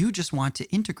 You just want to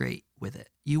integrate with it.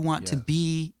 You want to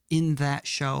be in that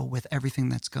show with everything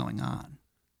that's going on.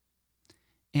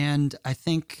 And I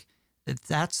think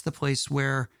that's the place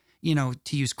where,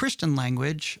 to use Christian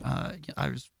language, I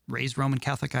was raised Roman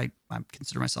Catholic. I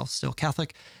consider myself still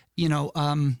Catholic.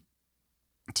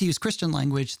 To use Christian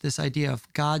language, this idea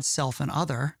of God, self, and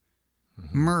other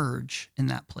merge in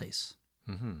that place.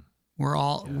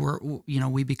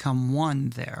 Mm-hmm. We become one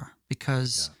there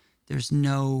because there's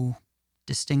no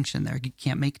distinction there. You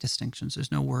can't make distinctions.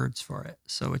 There's no words for it.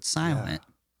 So it's silent.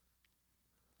 Yeah.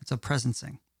 It's a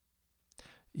presencing.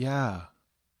 Yeah.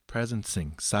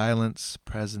 Presencing, silence,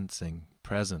 presencing,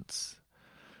 presence.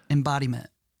 Embodiment,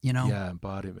 Yeah,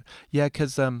 embodiment. Yeah,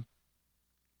 because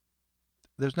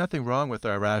there's nothing wrong with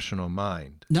our rational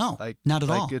mind. No, not at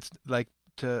all. It's like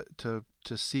to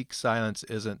seek silence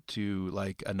isn't to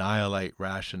like annihilate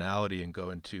rationality and go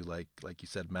into like you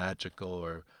said, magical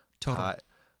or Totally.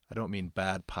 I don't mean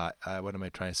bad what am I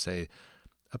trying to say?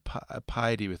 A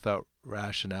piety without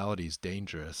rationality is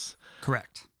dangerous.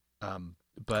 Correct.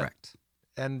 But Correct.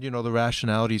 And the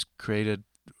rationality's created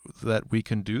that we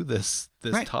can do this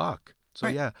Right. talk. So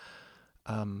Right. yeah.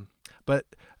 But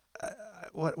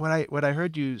what I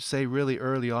heard you say really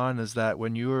early on is that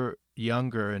when you were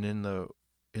younger and in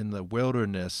the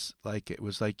wilderness, like it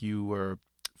was like you were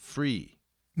free.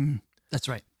 That's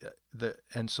right.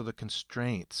 So the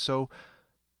constraints. So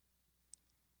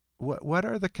what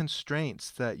are the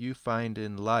constraints that you find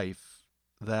in life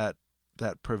that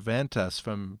prevent us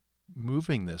from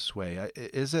moving this way?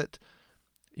 Is it,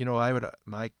 I would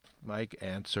my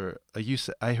answer.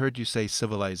 I heard you say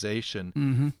civilization.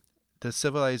 Mm-hmm. Does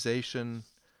civilization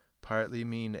partly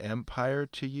mean empire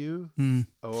to you,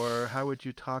 or how would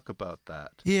you talk about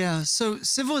that? Yeah. So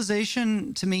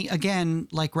civilization to me, again,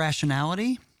 like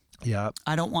rationality. Yeah.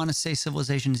 I don't want to say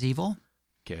civilization is evil.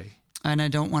 Okay. And I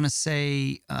don't want to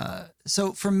say,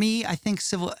 so for me, I think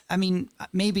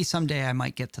maybe someday I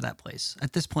might get to that place.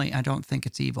 At this point, I don't think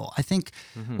it's evil. I think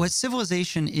what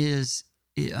civilization is,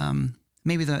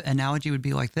 maybe the analogy would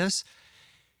be like this.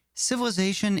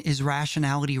 Civilization is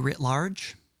rationality writ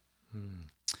large.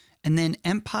 And then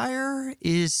empire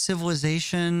is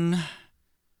civilization,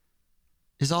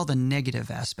 is all the negative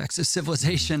aspects of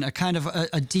civilization, a kind of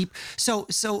a deep. So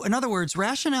in other words,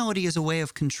 rationality is a way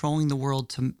of controlling the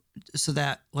world so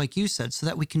that, like you said, so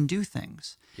that we can do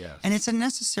things. Yes. And it's a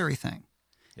necessary thing.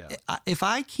 Yeah. If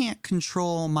I can't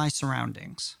control my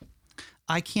surroundings,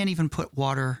 I can't even put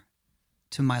water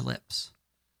to my lips,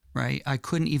 right? I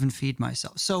couldn't even feed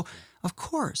myself. So of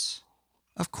course,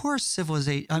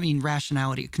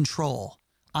 rationality, control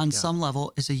on some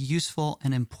level is a useful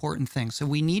and important thing. So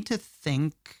we need to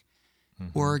think,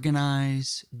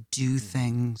 organize, do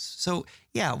things. So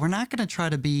yeah, we're not going to try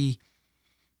to be,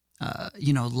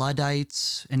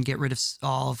 Luddites and get rid of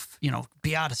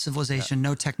be out of civilization,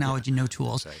 no technology, no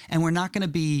tools. Right. And we're not going to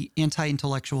be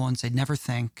anti-intellectual and say never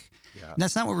think. Yeah.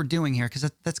 That's not what we're doing here, because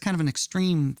that's kind of an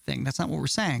extreme thing. That's not what we're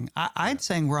saying. I'm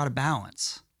saying we're out of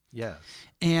balance. Yeah.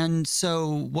 And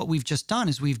so what we've just done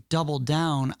is we've doubled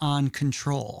down on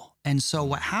control. And so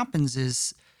what happens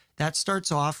is that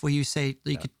starts off where you say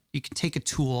you can take a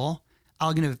tool.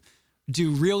 I'm going to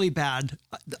do really bad,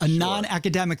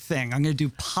 non-academic thing. I'm going to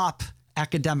do pop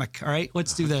academic. All right,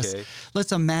 let's do this.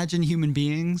 Let's imagine human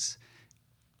beings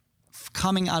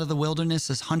coming out of the wilderness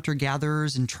as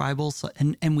hunter-gatherers and tribals,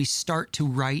 and we start to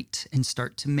write and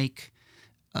start to make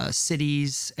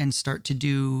cities and start to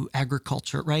do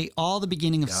agriculture, right? All the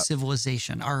beginning of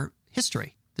civilization, our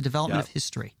history, the development of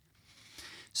history.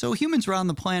 So humans were on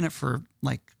the planet for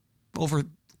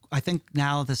I think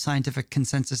now the scientific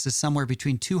consensus is somewhere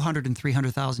between 200 and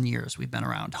 300,000 years we've been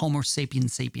around. Homo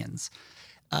sapiens sapiens.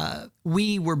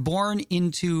 We were born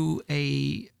into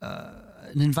an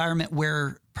environment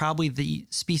where probably the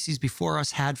species before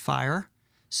us had fire.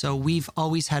 So we've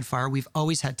always had fire. We've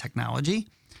always had technology.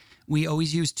 We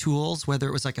always used tools, whether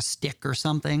it was like a stick or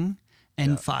something,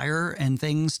 and fire and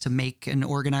things to make and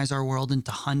organize our world and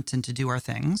to hunt and to do our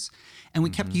things. And we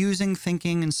kept using,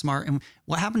 thinking, and smart. And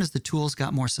what happened is the tools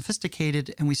got more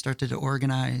sophisticated and we started to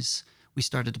organize. We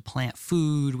started to plant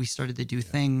food. We started to do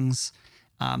things.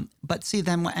 But see,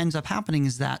 then what ends up happening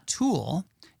is that tool,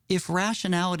 if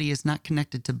rationality is not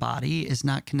connected to body, is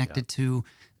not connected to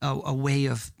a way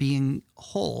of being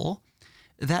whole,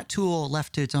 that tool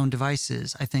left to its own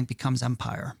devices, I think, becomes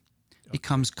empire,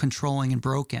 becomes controlling and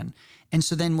broken. And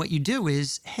so then what you do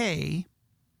is, hey,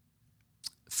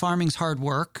 farming's hard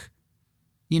work.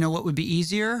 You know what would be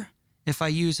easier? If I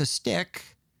use a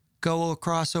stick, go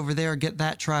across over there, get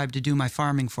that tribe to do my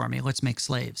farming for me. Let's make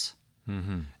slaves.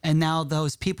 And now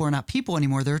those people are not people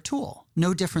anymore. They're a tool,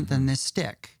 no different than this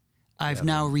stick. I've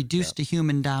now reduced a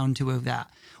human down to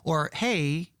that. Or,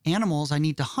 hey, animals, I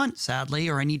need to hunt, sadly,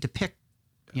 or I need to pick,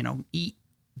 eat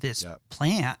this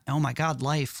plant. Oh my God,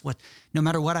 life. No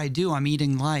matter what I do, I'm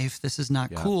eating life. This is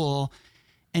not cool.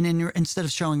 And then instead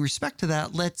of showing respect to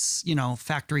that, let's,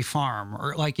 factory farm,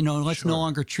 or let's no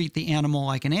longer treat the animal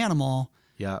like an animal.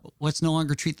 Yeah. Let's no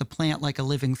longer treat the plant like a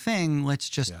living thing. Let's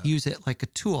just use it like a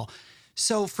tool.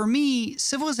 So for me,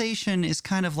 civilization is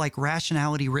kind of like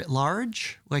rationality writ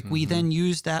large. Like we then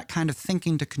use that kind of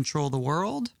thinking to control the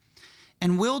world.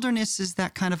 And wilderness is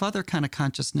that kind of other kind of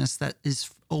consciousness that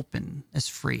is open, is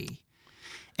free.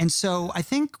 And so I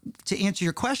think to answer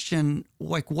your question,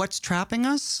 like what's trapping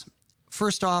us?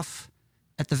 First off,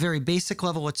 at the very basic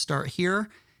level, let's start here.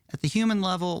 At the human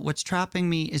level, what's trapping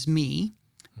me is me.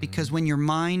 Because when your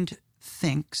mind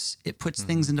thinks, it puts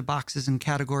things into boxes and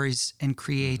categories and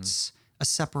creates a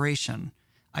separation.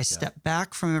 I step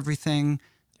back from everything.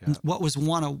 What was a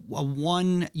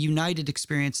one united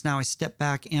experience, now I step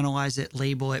back, analyze it,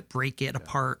 label it, break it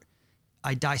apart.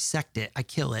 I dissect it, I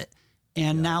kill it.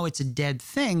 And now it's a dead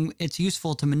thing. It's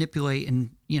useful to manipulate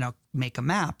and, make a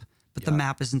map, but the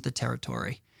map isn't the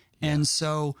territory. And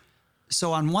so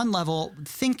on one level,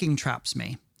 thinking traps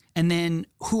me. And then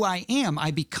who I am,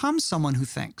 I become someone who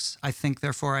thinks. I think,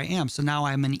 therefore I am. So now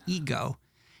I'm an ego.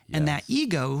 And that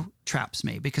ego traps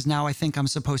me because now I think I'm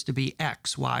supposed to be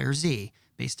X, Y, or Z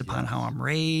based upon how I'm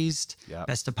raised,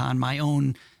 based upon my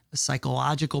own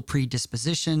psychological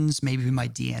predispositions, maybe my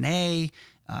DNA,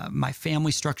 my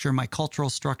family structure, my cultural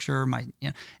structure, my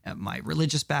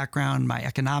religious background, my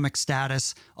economic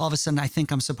status. All of a sudden, I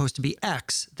think I'm supposed to be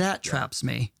X. That traps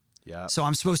me. Yeah. So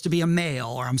I'm supposed to be a male,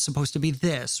 or I'm supposed to be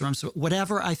this, or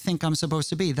whatever I think I'm supposed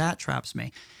to be. That traps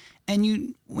me.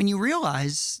 And when you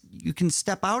realize you can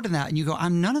step out of that and you go,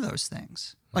 I'm none of those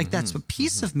things. Like that's a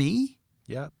piece of me.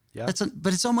 Yeah. Yeah.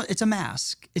 But it's a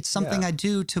mask. It's something I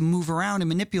do to move around and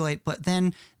manipulate. But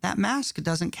then that mask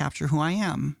doesn't capture who I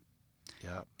am.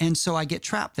 Yeah. And so I get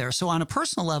trapped there. So on a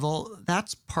personal level,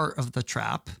 that's part of the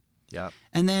trap. Yeah.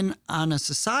 And then on a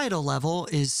societal level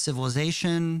is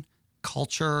civilization,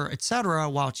 culture, etc.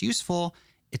 While it's useful,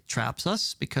 it traps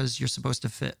us because you're supposed to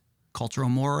fit cultural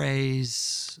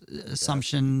mores,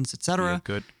 assumptions, etc.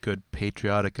 Be a good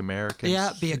patriotic American.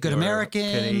 Yeah, be a good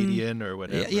American, Canadian, or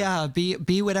whatever. Yeah,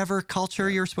 be whatever culture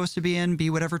you're supposed to be in, be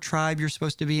whatever tribe you're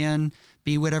supposed to be in,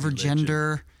 be whatever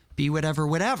gender, be whatever,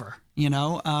 whatever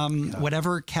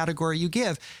category you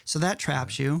give. So that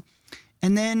traps you.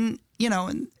 And then,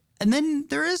 and then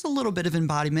there is a little bit of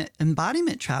embodiment.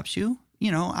 Embodiment traps you.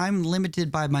 I'm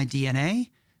limited by my DNA.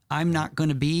 I'm not going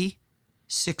to be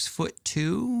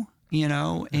 6'2",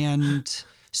 and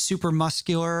super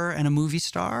muscular and a movie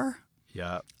star.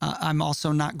 Yeah. I'm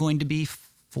also not going to be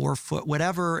 4 foot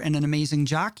whatever and an amazing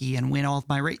jockey and win all of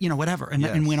my whatever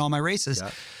and win all my races.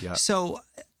 Yeah. Yeah. So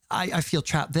I feel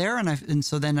trapped there, and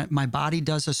so then my body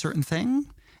does a certain thing,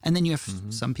 and then you have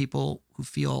some people who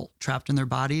feel trapped in their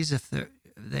bodies if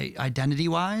they identity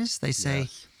wise they say.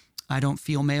 Yes. I don't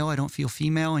feel male, I don't feel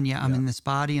female, and yet I'm in this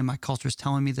body and my culture is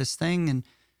telling me this thing. And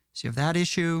so you have that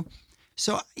issue.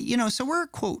 So, so we're,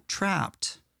 quote,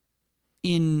 trapped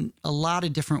in a lot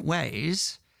of different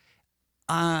ways.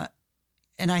 And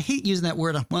I hate using that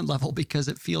word on one level because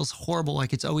it feels horrible,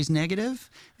 like it's always negative.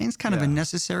 I think it's kind of a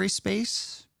necessary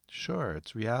space. Sure,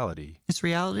 it's reality. It's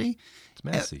reality. It's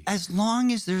messy. As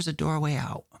long as there's a doorway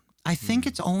out. I think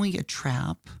it's only a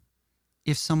trap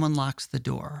if someone locks the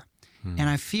door.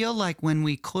 And I feel like when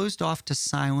we closed off to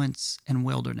silence and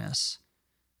wilderness,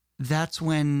 that's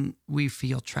when we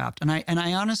feel trapped. And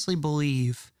I honestly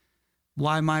believe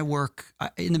why my work,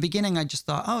 in the beginning, I just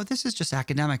thought, oh, this is just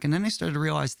academic. And then I started to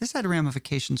realize this had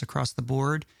ramifications across the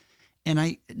board. And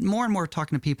I more and more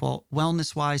talking to people,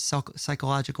 wellness-wise,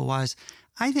 psychological-wise,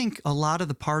 I think a lot of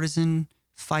the partisan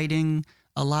fighting,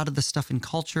 a lot of the stuff in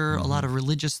culture, a lot of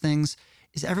religious things,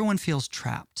 is everyone feels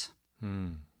trapped.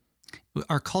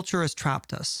 Our culture has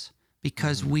trapped us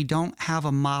because we don't have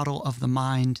a model of the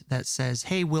mind that says,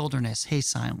 hey, wilderness, hey,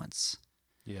 silence.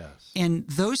 Yes. And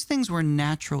those things were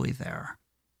naturally there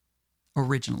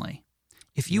originally.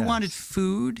 If you wanted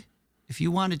food, if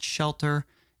you wanted shelter,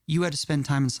 you had to spend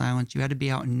time in silence. You had to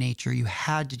be out in nature. You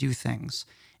had to do things.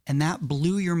 And that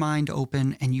blew your mind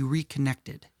open and you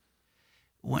reconnected.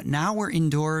 Now we're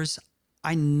indoors.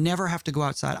 I never have to go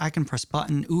outside. I can press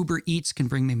button. Uber Eats can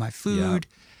bring me my food.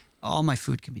 All my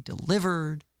food can be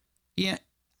delivered. Yeah,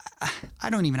 I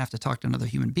don't even have to talk to another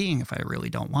human being if I really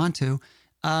don't want to.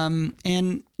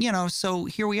 And, so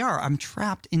here we are. I'm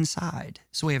trapped inside.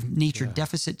 So we have nature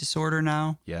deficit disorder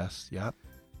now. Yes. Yep.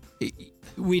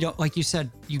 We don't, like you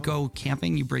said, you go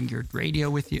camping, you bring your radio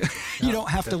with you. You don't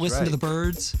have to listen to the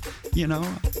birds,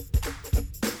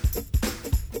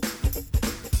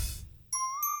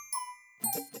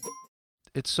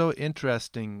 It's so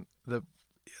interesting.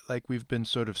 Like we've been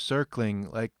sort of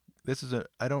circling, like this is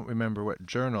I don't remember what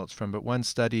journal it's from, but one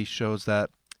study shows that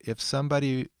if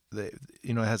somebody,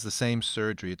 has the same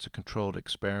surgery, it's a controlled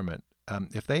experiment.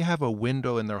 If they have a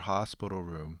window in their hospital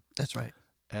room. That's right.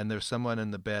 And there's someone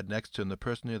in the bed next to him, the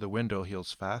person near the window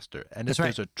heals faster. And That's if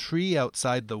right. there's a tree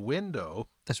outside the window,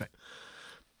 That's right.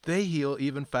 they heal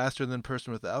even faster than the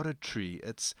person without a tree.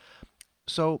 It's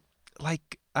so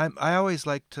like I always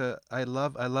like to I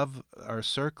love our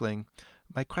circling.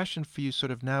 My question for you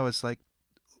sort of now is like,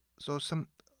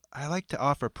 I like to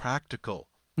offer practical.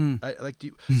 Would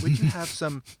you have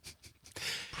some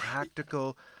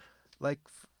practical, like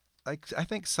I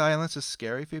think silence is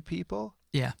scary for people.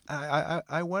 Yeah.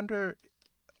 I wonder,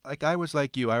 like I was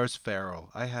like you, I was feral.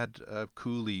 I had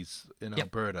coolies in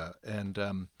Alberta,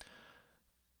 and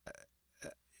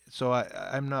so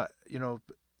I'm not,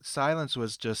 silence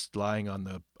was just lying on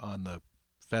the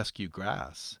fescue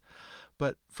grass.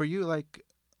 But for you, like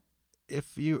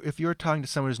if you're talking to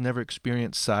someone who's never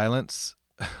experienced silence,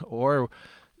 or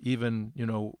even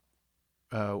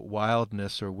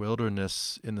wildness or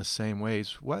wilderness in the same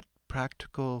ways, what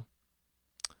practical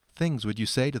things would you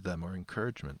say to them or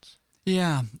encouragements?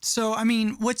 Yeah. So, I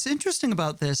mean, what's interesting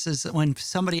about this is that when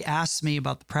somebody asks me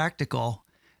about the practical,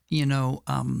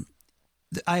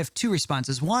 I have two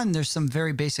responses. One, there's some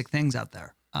very basic things out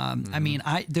there. I mean,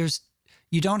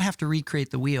 you don't have to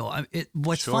recreate the wheel.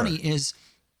 What's funny is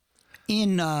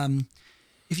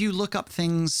if you look up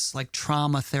things like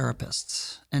trauma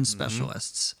therapists and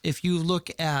specialists, if you look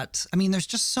at, there's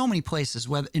just so many places,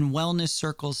 whether in wellness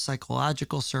circles,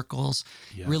 psychological circles,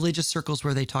 religious circles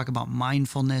where they talk about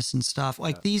mindfulness and stuff.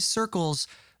 Like these circles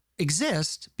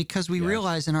exist because we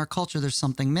realize in our culture there's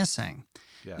something missing.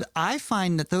 Yeah. I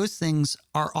find that those things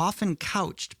are often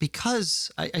couched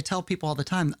because I tell people all the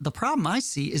time, the problem I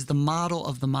see is the model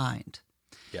of the mind.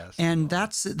 Yes. And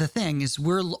that's the thing is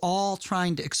we're all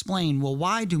trying to explain, well,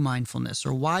 why do mindfulness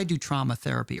or why do trauma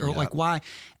therapy or like why?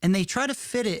 And they try to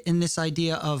fit it in this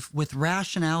idea of with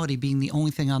rationality being the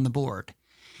only thing on the board.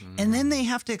 And then they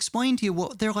have to explain to you,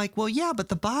 well, they're like, well, yeah, but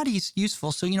the body's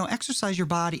useful. So, exercise your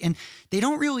body. And they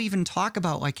don't really even talk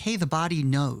about like, hey, the body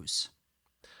knows.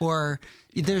 Or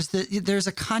there's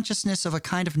a consciousness of a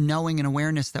kind of knowing and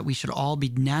awareness that we should all be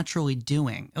naturally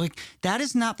doing. Like that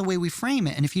is not the way we frame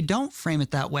it. And if you don't frame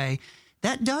it that way,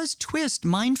 that does twist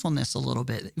mindfulness a little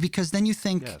bit because then you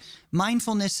think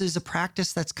mindfulness is a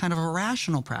practice that's kind of a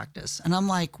rational practice. And I'm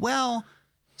like, well,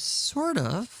 sort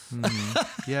of.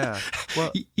 Yeah.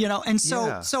 Well, and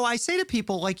so I say to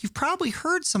people, like, you've probably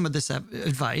heard some of this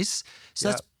advice. So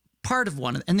that's part of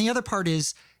one. And the other part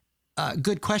is,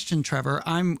 good question, Trevor.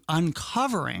 I'm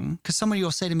uncovering, because somebody will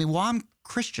say to me, well, I'm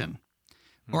Christian,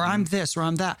 or I'm this, or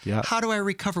I'm that. Yep. How do I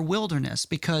recover wilderness?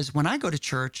 Because when I go to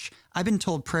church, I've been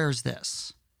told prayer's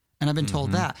this, and I've been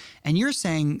told that. And you're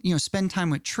saying, spend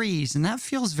time with trees, and that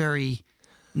feels very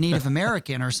Native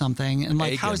American or something. And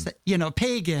like, pagan. How is that,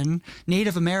 pagan,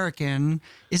 Native American,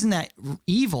 isn't that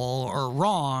evil or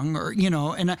wrong or,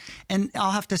 and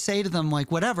I'll have to say to them like,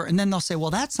 whatever. And then they'll say, well,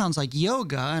 that sounds like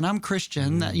yoga and I'm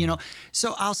Christian, that,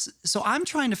 so I'm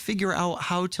trying to figure out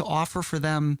how to offer for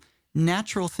them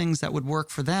natural things that would work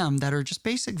for them that are just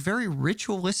basic, very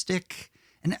ritualistic.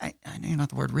 And I know not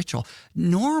the word ritual,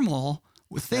 normal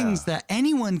things that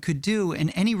anyone could do in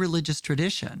any religious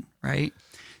tradition. Right.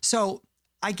 So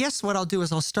I guess what I'll do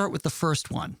is I'll start with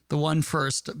the one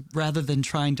first, rather than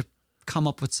trying to come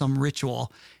up with some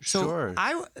ritual. So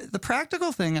the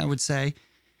practical thing I would say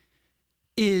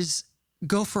is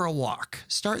go for a walk.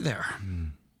 Start there.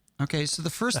 Okay. So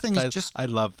the first thing is I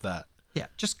love that. Yeah.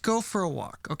 Just go for a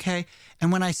walk. Okay.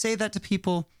 And when I say that to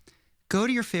people, go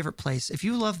to your favorite place. If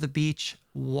you love the beach,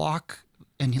 walk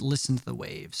and listen to the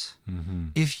waves.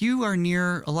 If you are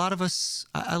near, a lot of us,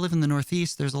 I live in the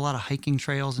Northeast, there's a lot of hiking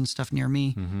trails and stuff near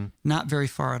me, not very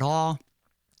far at all.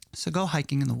 So go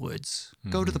hiking in the woods,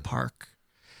 go to the park.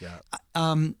 Yeah.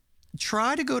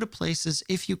 Try to go to places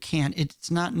if you can.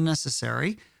 It's not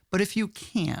necessary, but if you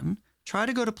can, try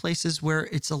to go to places where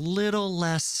it's a little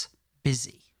less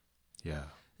busy. Yeah.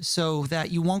 so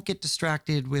that you won't get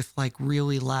distracted with like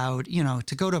really loud,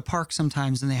 to go to a park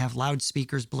sometimes and they have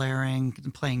loudspeakers blaring,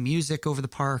 playing music over the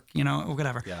park, or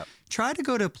whatever. Yeah. Try to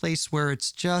go to a place where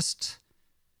it's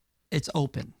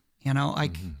open,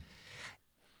 like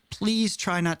please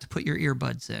try not to put your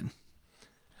earbuds in.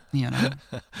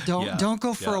 Don't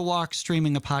go for a walk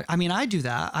streaming a pod. I mean, I do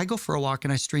that. I go for a walk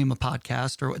and I stream a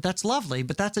podcast, or that's lovely,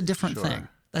 but that's a different thing.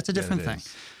 That's a different thing.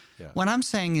 Yeah. What I'm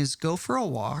saying is go for a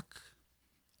walk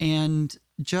and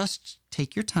just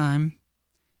take your time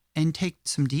and take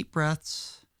some deep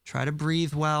breaths. Try to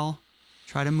breathe well.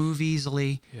 Try to move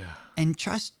easily. Yeah. And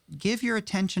just give your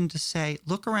attention to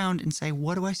look around and say,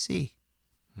 what do I see?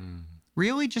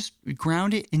 Really just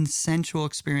ground it in sensual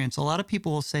experience. A lot of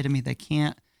people will say to me they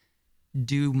can't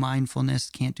do mindfulness,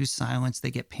 can't do silence.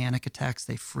 They get panic attacks.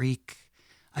 They freak.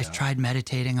 I've tried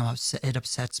meditating. It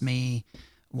upsets me.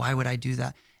 Why would I do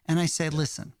that? And I say,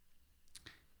 listen,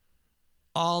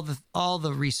 all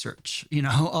the research,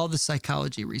 all the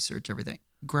psychology research, everything,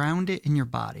 ground it in your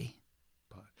body.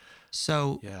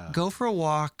 So go for a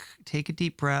walk, take a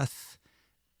deep breath.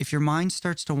 If your mind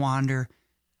starts to wander,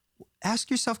 ask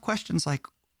yourself questions like,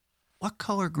 what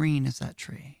color green is that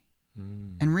tree?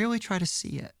 And really try to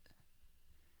see it.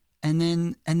 And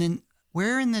then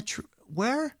where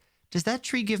does that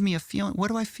tree give me a feeling? What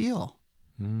do I feel?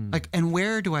 And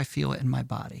where do I feel it in my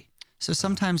body? So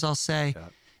sometimes I'll say,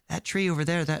 that tree over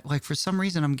there, that like for some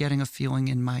reason I'm getting a feeling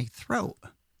in my throat.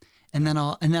 And then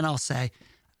I'll say,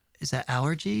 is that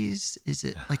allergies? Is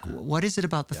it like, what is it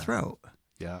about the throat?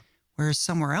 Yeah. Whereas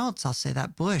somewhere else, I'll say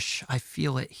that bush, I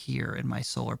feel it here in my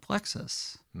solar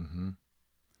plexus.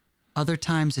 Other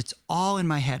times it's all in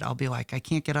my head. I'll be like, I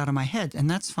can't get out of my head. And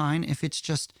that's fine if it's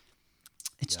just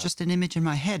an image in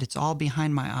my head. It's all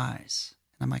behind my eyes.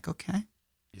 And I'm like, okay.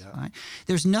 Fine.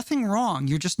 There's nothing wrong.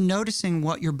 You're just noticing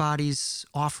what your body's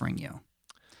offering you.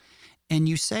 And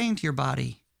you saying to your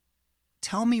body,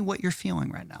 tell me what you're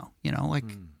feeling right now.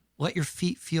 Let your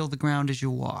feet feel the ground as you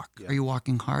walk. Yeah. Are you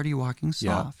walking hard? Are you walking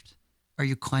soft? Are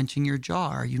you clenching your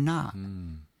jaw? Are you not?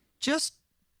 Just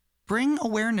bring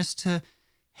awareness to,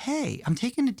 hey, I'm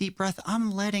taking a deep breath. I'm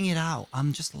letting it out.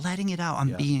 I'm just letting it out.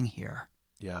 I'm being here.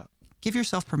 Yeah. Give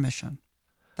yourself permission.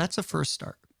 That's a first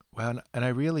start. Well, and I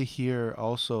really hear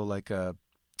also like a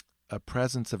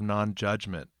presence of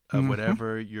non-judgment of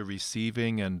whatever you're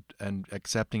receiving and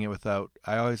accepting it without,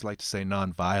 I always like to say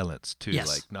non-violence too,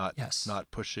 like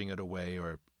not pushing it away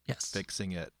or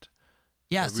fixing it.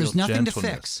 Yes, there's nothing to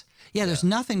fix. Yeah, there's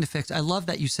nothing to fix. I love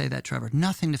that you say that, Trevor.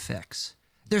 Nothing to fix.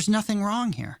 There's nothing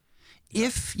wrong here. Yeah.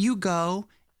 If you go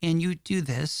and you do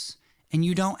this and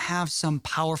you don't have some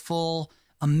powerful,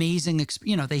 amazing,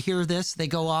 they hear this, they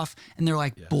go off and they're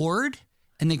like bored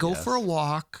and they go for a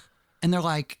walk and they're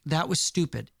like, that was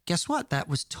stupid. Guess what? That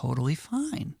was totally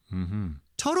fine.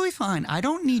 Totally fine. I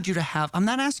don't need you to have, I'm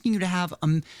not asking you to have,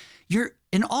 you're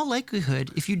in all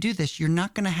likelihood, if you do this, you're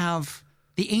not going to have,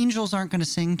 the angels aren't going to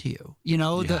sing to you.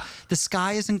 The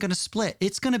sky isn't going to split.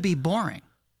 It's going to be boring.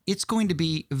 It's going to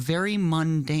be very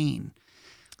mundane.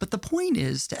 But the point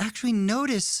is to actually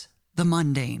notice the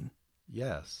mundane.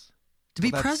 Yes. To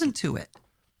be present to it.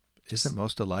 Isn't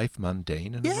most of life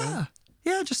mundane in a way?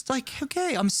 Yeah, just like,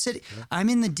 okay, I'm sitting, I'm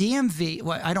in the DMV.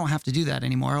 Well, I don't have to do that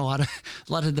anymore. A lot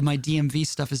of my DMV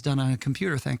stuff is done on a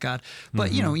computer, thank God.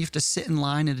 But, you have to sit in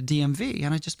line at a DMV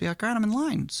and I'd just be like, all right, I'm in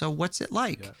line. So what's it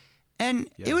like? Yeah.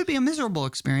 And it would be a miserable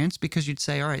experience because you'd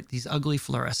say, all right, these ugly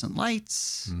fluorescent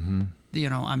lights,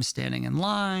 I'm standing in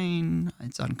line.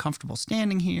 It's uncomfortable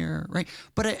standing here, right?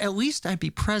 But at least I'd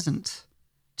be present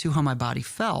to how my body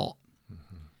felt.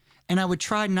 And I would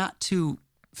try not to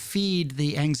feed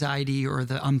the anxiety or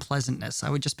the unpleasantness. I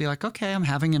would just be like, okay, I'm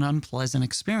having an unpleasant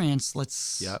experience.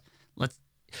 Let's,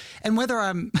 and whether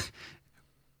I'm,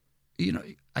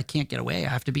 I can't get away. I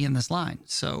have to be in this line.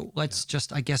 So let's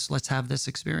let's have this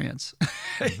experience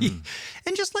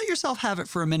and just let yourself have it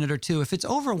for a minute or two. If it's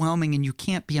overwhelming and you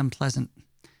can't be unpleasant,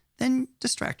 then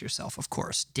distract yourself, of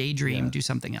course, daydream, do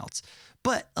something else,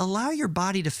 but allow your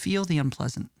body to feel the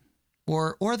unpleasant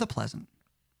or the pleasant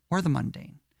or the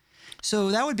mundane.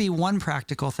 So that would be one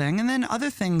practical thing. And then other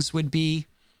things would be,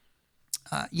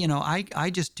 I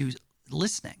just do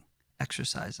listening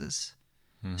exercises.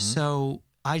 So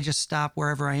I just stop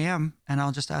wherever I am and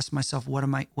I'll just ask myself,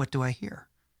 what do I hear?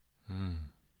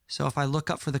 So if I look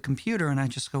up for the computer and I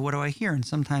just go, what do I hear? And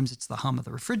sometimes it's the hum of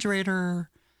the refrigerator.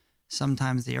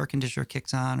 Sometimes the air conditioner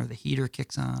kicks on or the heater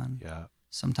kicks on. Yeah.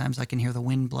 Sometimes I can hear the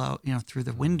wind blow, through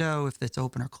the window if it's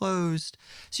open or closed.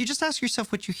 So you just ask yourself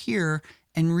what you hear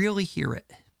and really hear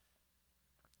it.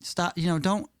 Stop,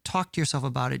 don't talk to yourself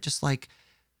about it. Just like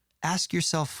ask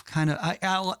yourself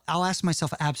I'll ask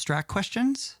myself abstract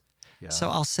questions. Yeah. So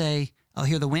I'll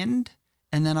hear the wind,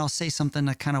 and then I'll say something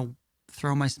to kind of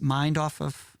throw my mind off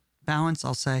of balance.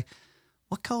 I'll say,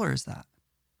 what color is that?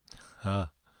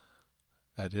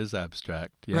 That is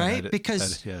abstract. Yeah, right?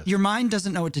 Because your mind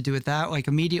doesn't know what to do with that. Like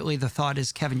immediately the thought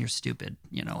is, Kevin, you're stupid.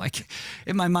 You know, like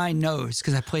my mind knows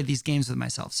because I played these games with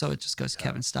myself. So it just goes,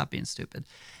 Kevin, stop being stupid.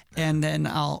 And then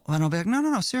I'll be like,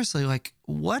 no, seriously. Like,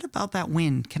 what about that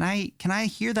wind? Can I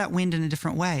hear that wind in a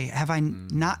different way? Have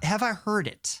I heard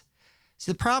it?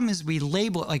 See, the problem is we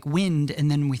label it like wind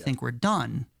and then we think we're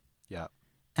done. Yeah.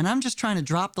 And I'm just trying to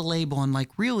drop the label and like,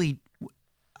 really,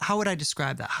 how would I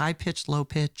describe that? High pitch, low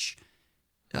pitch?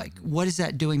 Like, what is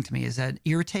that doing to me? Is that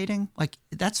irritating? Like,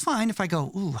 that's fine if I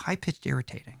go, ooh, high pitched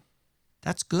irritating.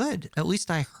 That's good. At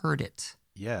least I heard it.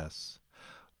 Yes.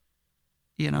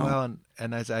 You know? Well,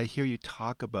 and as I hear you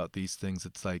talk about these things,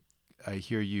 it's like I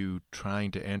hear you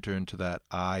trying to enter into that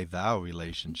I-thou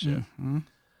relationship,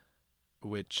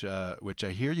 which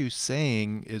I hear you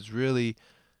saying is really,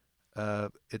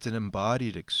 it's an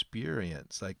embodied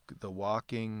experience, like the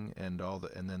walking and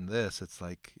then this. It's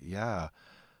like,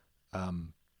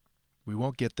 we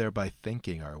won't get there by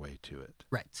thinking our way to it.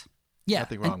 Right. Yeah.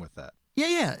 Nothing wrong with that.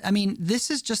 Yeah. I mean, this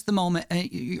is just the moment.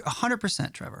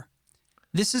 100%, Trevor.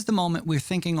 This is the moment we're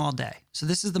thinking all day. So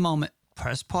this is the moment.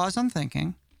 Press pause on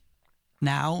thinking.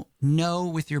 Now, know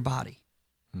with your body.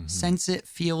 Sense it,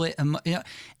 feel it,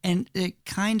 and it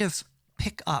kind of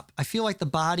pick up. I feel like the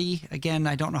body, again,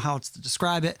 I don't know how else to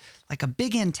describe it, like a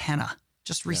big antenna,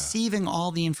 just receiving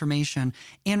all the information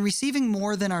and receiving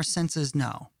more than our senses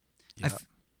know. Yeah.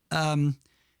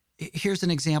 Here's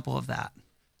an example of that.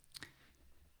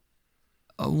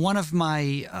 One of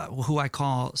my, who I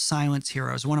call silence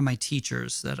heroes, one of my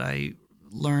teachers that I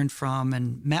learned from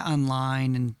and met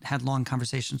online and had long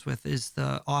conversations with is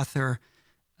the author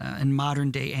and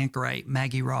modern day anchorite,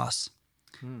 Maggie Ross.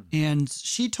 And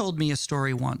she told me a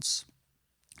story once,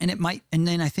 and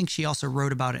then I think she also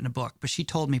wrote about it in a book, but she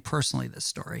told me personally this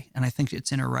story, and I think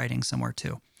it's in her writing somewhere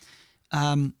too.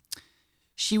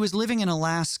 She was living in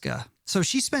Alaska. So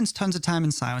she spends tons of time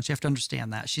in silence. You have to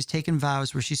understand that. She's taken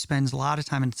vows where she spends a lot of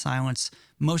time in silence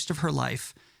most of her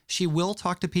life. She will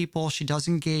talk to people. She does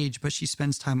engage, but she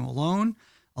spends time alone,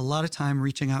 a lot of time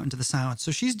reaching out into the silence.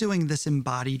 So she's doing this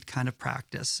embodied kind of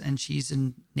practice, and she's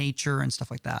in nature and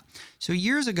stuff like that. So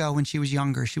years ago when she was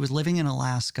younger, she was living in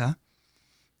Alaska,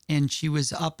 and she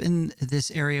was up in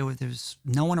this area where there's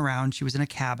no one around. She was in a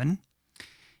cabin.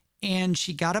 And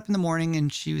she got up in the morning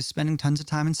and she was spending tons of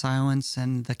time in silence,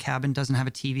 and the cabin doesn't have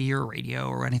a TV or a radio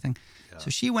or anything. Yeah. So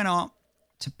she went out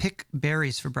to pick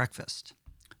berries for breakfast.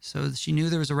 So she knew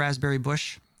there was a raspberry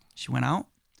bush. She went out,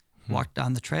 walked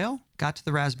down the trail, got to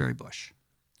the raspberry bush.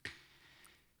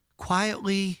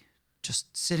 Quietly,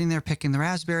 just sitting there picking the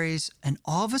raspberries. And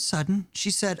all of a sudden,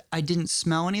 she said, I didn't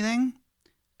smell anything.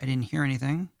 I didn't hear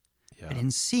anything. Yeah. I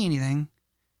didn't see anything.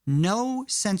 No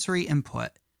sensory input.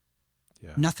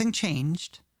 Yeah. Nothing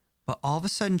changed, but all of a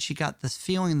sudden she got this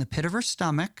feeling in the pit of her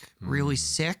stomach, really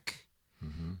sick.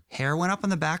 Hair went up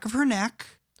on the back of her neck,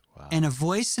 and a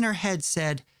voice in her head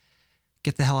said,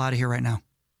 get the hell out of here right now.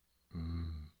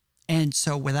 And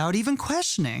so without even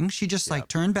questioning, she just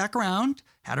turned back around,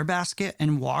 had her basket,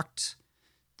 and walked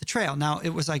the trail. Now, it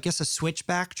was, I guess, a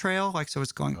switchback trail, like, so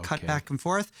it's going cut back and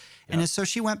forth. Yep. And so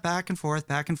she went back and forth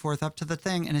up to the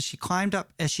thing. And as she climbed up,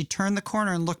 as she turned the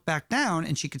corner and looked back down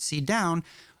and she could see down,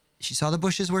 she saw the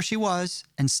bushes where she was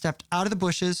and stepped out of the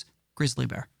bushes, grizzly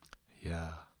bear.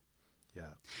 Yeah.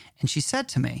 And she said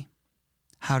to me,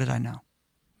 how did I know?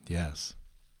 Yes.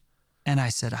 And I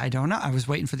said, I don't know. I was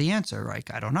waiting for the answer.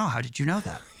 Like, I don't know. How did you know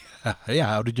that? Yeah,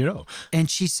 how did you know?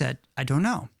 And she said, I don't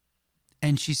know.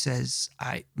 And she says,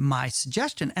 my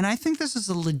suggestion, and I think this is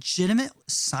a legitimate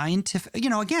scientific,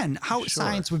 again, how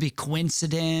science would be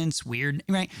coincidence, weird,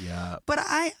 right? Yeah. But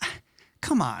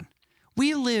come on.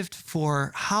 We lived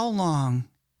for how long,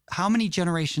 how many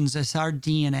generations as our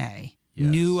DNA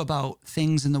knew about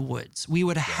things in the woods? We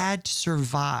would have had to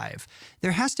survive.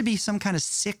 There has to be some kind of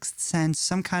sixth sense,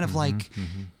 some kind of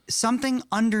something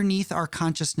underneath our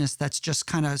consciousness that's just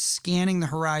kind of scanning the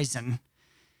horizon.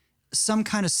 Some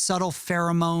kind of subtle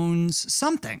pheromones,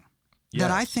 something that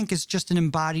I think is just an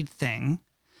embodied thing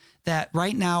that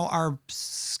right now our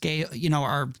scale,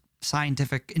 our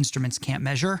scientific instruments can't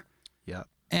measure. Yeah.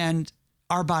 And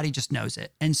our body just knows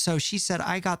it. And so she said,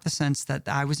 I got the sense that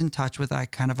I was in touch with a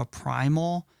kind of a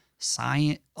primal,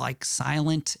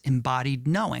 silent embodied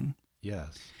knowing.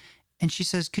 Yes. And she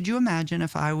says, could you imagine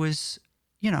if I was,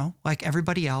 like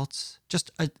everybody else,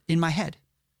 just in my head,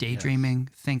 daydreaming,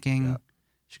 thinking.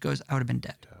 She goes, I would have been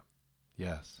dead.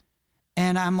 Yes.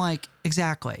 And I'm like,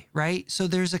 exactly, right? So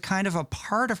there's a kind of a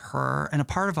part of her and a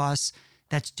part of us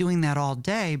that's doing that all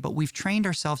day, but we've trained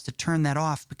ourselves to turn that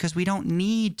off because we don't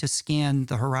need to scan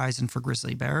the horizon for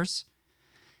grizzly bears.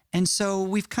 And so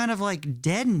we've kind of like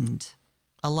deadened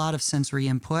a lot of sensory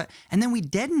input, and then we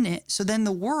deaden it, so then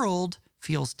the world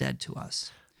feels dead to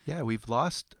us. Yeah, we've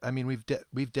lost. I mean,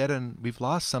 we've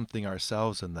lost something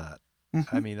ourselves in that.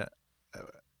 Mm-hmm. I mean,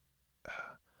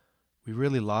 we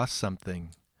really lost something.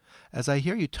 As I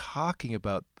hear you talking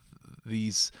about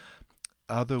these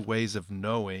other ways of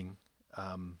knowing,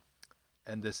 and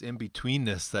this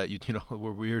in-betweenness that you know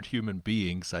we're weird human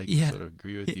beings. I sort of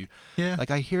agree with you. Yeah.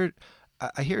 Like I hear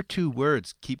two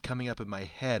words keep coming up in my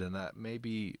head, and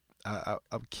maybe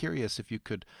I'm curious if you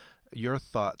could. Your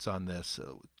thoughts on this?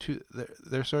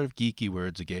 They're sort of geeky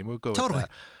words again. We'll go Totally. with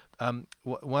that.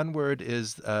 One word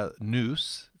is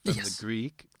nous from the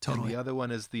Greek, Totally. and the other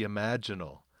one is the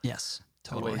imaginal. Yes,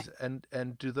 totally.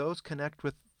 And do those connect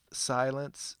with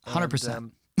silence?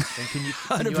 100%. And can you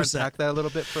unpack that a little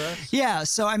bit for us? Yeah.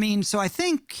 So I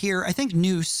think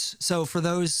nous. So for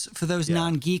those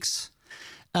non-geeks.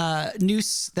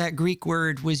 Nous, that Greek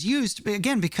word, was used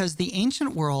again because the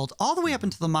ancient world, all the way up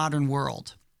into the modern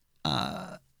world,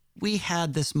 we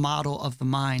had this model of the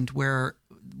mind where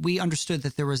we understood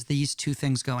that there was these two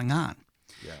things going on.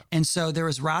 Yeah. And so there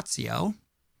was ratio,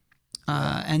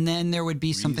 and then there would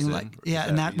be something like,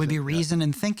 and that would be reason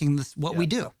and thinking, what we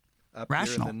do. Up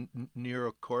rational. Here in the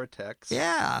neurocortex.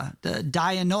 Yeah, the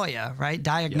dianoia, right?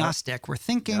 Diagnostic. Yep. We're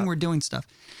thinking, we're doing stuff.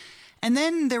 And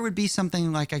then there would be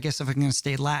something like, I guess if I'm going to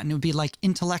stay Latin, it would be like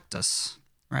intellectus,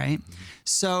 right?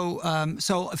 Mm-hmm.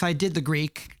 So if I did the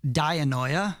Greek,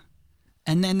 dianoia,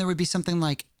 and then there would be something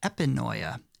like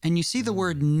epinoia. And you see the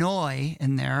word noi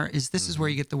in there, this is where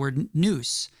you get the word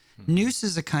nous. Mm-hmm. Nous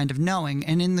is a kind of knowing.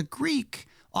 And in the Greek,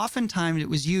 oftentimes it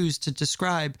was used to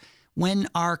describe when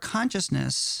our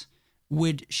consciousness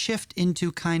would shift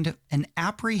into kind of an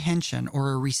apprehension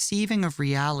or a receiving of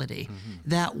reality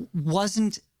that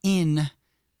wasn't in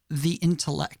the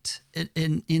intellect,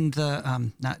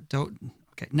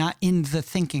 not in the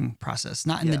thinking process,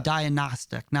 not in the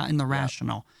diagnostic, not in the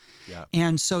rational. Yeah.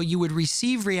 And so you would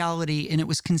receive reality, and it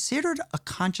was considered a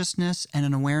consciousness and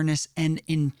an awareness and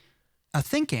in a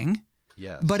thinking,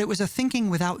 but it was a thinking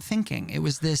without thinking. It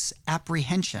was this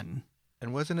apprehension.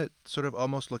 And wasn't it sort of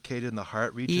almost located in the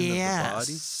heart region of the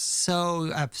body?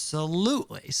 So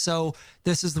absolutely. So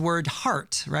this is the word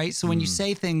heart, right? So when you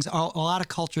say things, a lot of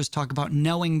cultures talk about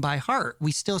knowing by heart.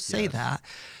 We still say that.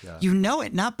 Yeah. You know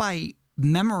it not by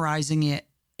memorizing it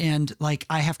and like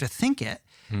I have to think it.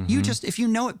 You just, if you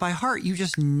know it by heart, you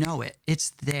just know it. It's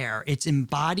there. It's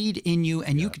embodied in you,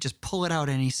 and you could just pull it out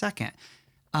any second.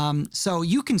 So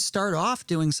you can start off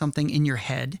doing something in your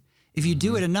head. If you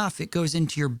do it enough, it goes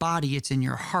into your body, it's in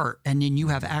your heart, and then you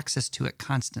have access to it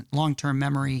constant. Long-term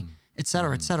memory, et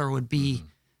cetera, would be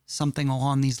something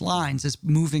along these lines, is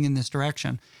moving in this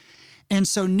direction. And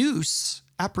so nous,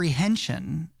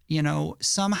 apprehension,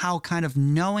 somehow kind of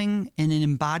knowing in an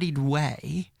embodied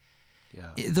way,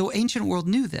 the ancient world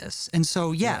knew this. And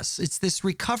so, yes, it's this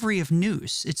recovery of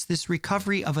nous. It's this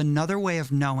recovery of another way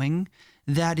of knowing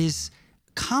that is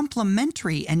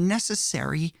complementary and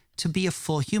necessary to be a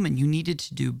full human. You needed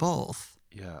to do both.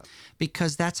 Yeah.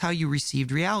 Because that's how you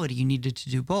received reality. You needed to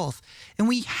do both. And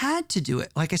we had to do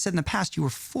it. Like I said in the past, you were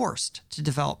forced to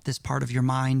develop this part of your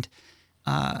mind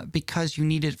because you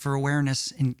needed it for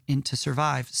awareness and to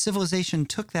survive. Civilization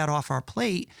took that off our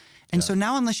plate. And so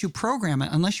now unless you program it,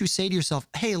 unless you say to yourself,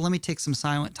 hey, let me take some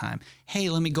silent time. Hey,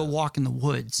 let me go walk in the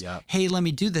woods. Yeah. Hey, let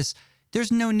me do this. There's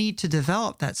no need to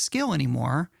develop that skill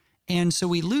anymore. And so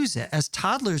we lose it. As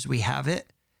toddlers, we have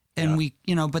it. And we,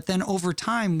 but then over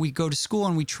time we go to school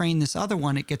and we train this other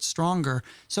one, it gets stronger.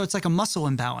 So it's like a muscle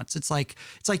imbalance. It's like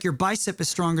your bicep is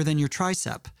stronger than your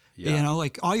tricep. Yeah.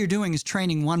 Like all you're doing is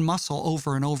training one muscle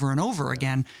over and over and over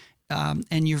again.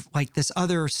 And you're like this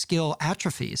other skill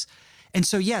atrophies. And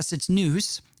so, yes, it's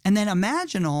nous. And then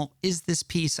imaginal is this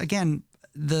piece, again,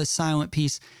 the silent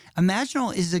piece.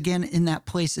 Imaginal is again in that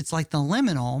place. It's like the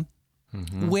liminal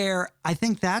where I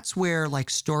think that's where like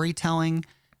storytelling,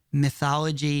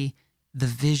 mythology, the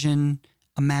vision,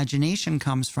 imagination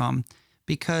comes from,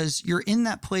 because you're in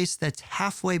that place that's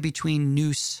halfway between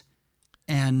nous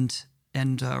and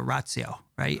ratio,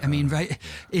 right? I mean, right? Yeah.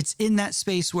 It's in that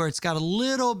space where it's got a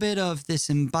little bit of this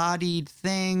embodied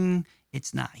thing.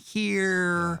 It's not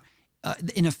here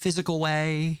in a physical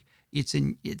way.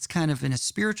 It's kind of in a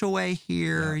spiritual way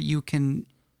here. Yeah. You can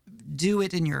do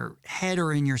it in your head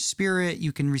or in your spirit.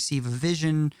 You can receive a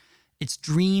vision. It's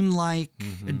dreamlike.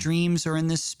 Dreams are in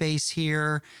this space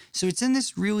here. So it's in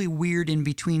this really weird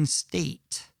in-between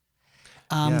state.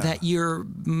 that your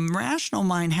rational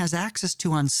mind has access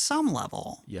to on some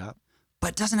level,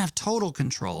 but doesn't have total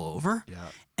control over.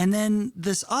 And then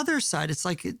this other side, it's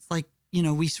like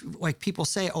people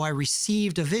say, oh, I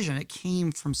received a vision. It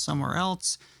came from somewhere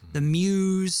else. The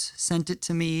muse sent it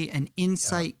to me. An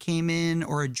insight came in,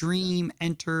 or a dream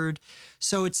entered.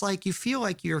 So it's like you feel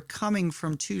like you're coming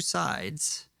from two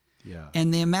sides.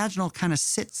 And the imaginal kind of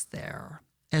sits there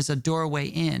as a doorway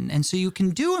in. And so you can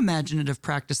do imaginative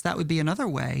practice. That would be another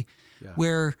way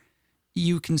where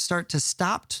you can start to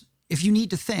stop. If you need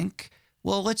to think,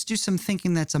 well, let's do some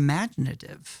thinking that's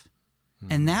imaginative.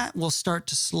 And that will start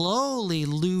to slowly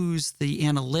lose the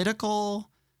analytical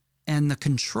and the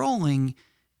controlling.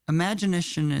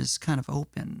 Imagination is kind of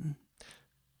open.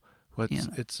 Well,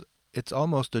 it's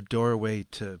almost a doorway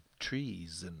to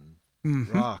trees and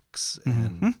rocks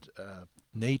and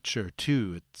nature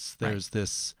too. There's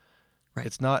this.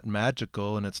 It's not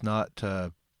magical, and it's not.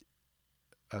 I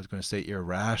was going to say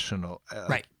irrational.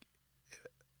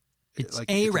 It's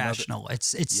irrational.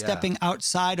 It's stepping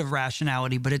outside of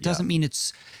rationality, but it doesn't mean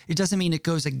it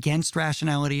goes against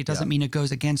rationality. It doesn't mean it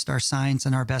goes against our science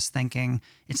and our best thinking.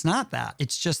 It's not that.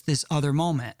 It's just this other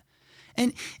moment.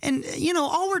 And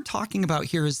all we're talking about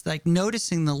here is like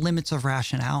noticing the limits of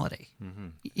rationality.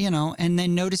 And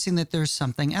then noticing that there's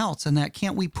something else, and that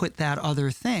can't we put that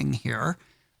other thing here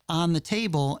on the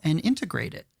table and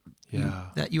integrate it?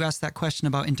 That you asked that question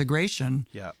about integration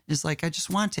is like, I just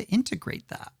want to integrate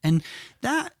that. And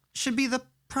that should be the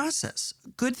process.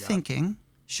 Good thinking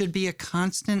should be a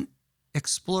constant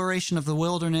exploration of the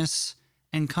wilderness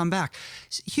and come back.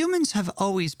 Humans have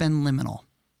always been liminal.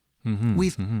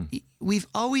 We've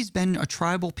always been a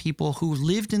tribal people who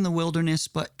lived in the wilderness,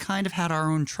 but kind of had our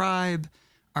own tribe,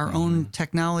 our own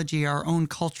technology, our own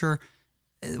culture.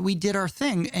 We did our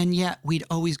thing, and yet we'd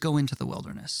always go into the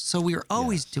wilderness. So we were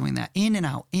always doing that, in and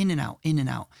out, in and out, in and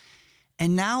out.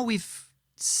 And now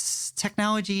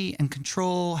technology and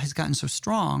control has gotten so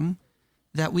strong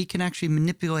that we can actually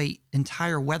manipulate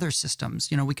entire weather systems.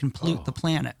 We can pollute the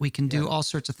planet. We can do all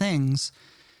sorts of things.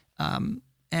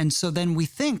 And so then we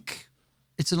think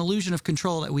it's an illusion of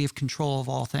control, that we have control of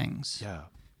all things.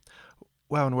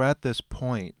 Well, and we're at this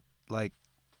point, like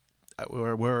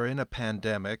we're in a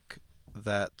pandemic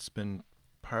that's been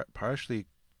partially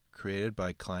created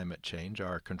by climate change,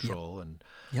 our control, and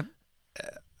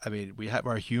I mean, we have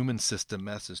our human system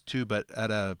messes too, but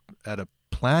at a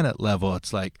planet level,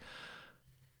 it's like,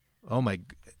 oh my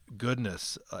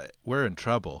goodness, we're in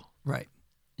trouble,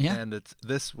 and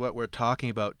it's what we're talking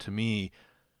about to me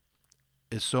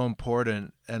is so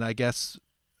important. And I guess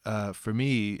for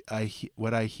me,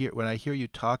 when I hear you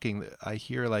talking, I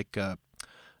hear like a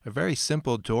very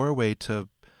simple doorway to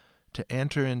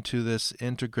enter into this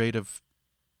integrative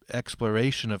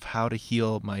exploration of how to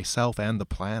heal myself and the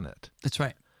planet. That's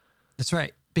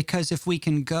right. Because if we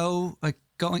can go,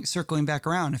 circling back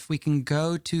around, if we can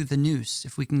go to the nous,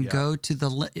 if we can go to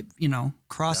the,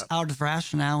 cross out of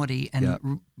rationality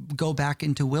and go back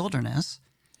into wilderness,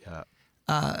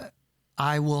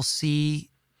 I will see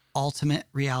ultimate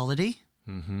reality.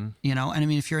 And I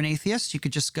mean, if you're an atheist, you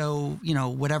could just go,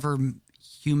 whatever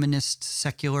humanist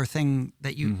secular thing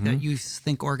that you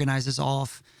think organizes all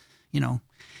of,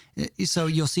 so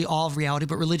you'll see all of reality,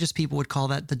 but religious people would call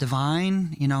that the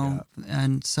divine,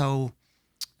 and so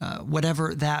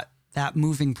whatever that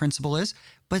moving principle is.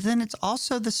 But then it's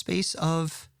also the space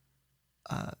of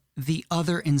the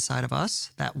other inside of us,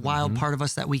 that wild part of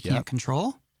us that we can't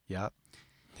control.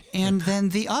 And then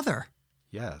the other.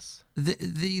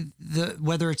 The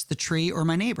whether it's the tree or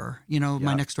my neighbor,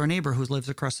 my next door neighbor who lives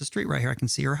across the street right here, I can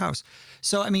see her house.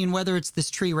 So I mean, whether it's this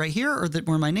tree right here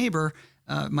or my neighbor,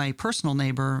 my personal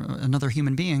neighbor, another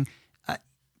human being,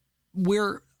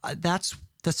 that's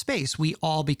the space. We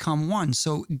all become one.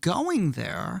 So going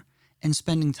there and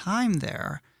spending time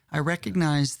there, I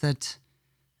recognize that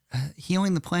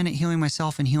healing the planet, healing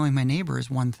myself, and healing my neighbor is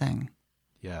one thing.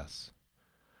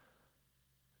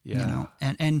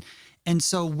 And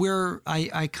so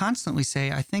I constantly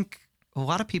say, I think a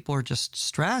lot of people are just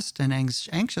stressed and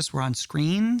anxious. We're on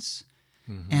screens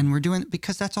and we're doing,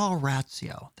 because that's all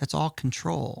ratio. That's all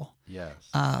control.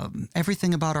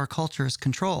 Everything about our culture is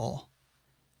control.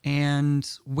 And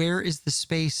where is the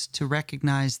space to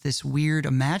recognize this weird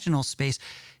imaginal space?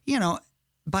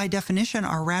 By definition,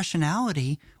 our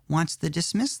rationality wants to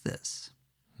dismiss this.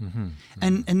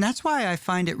 And that's why I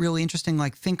find it really interesting,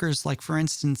 like thinkers, like for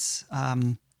instance,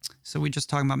 so we just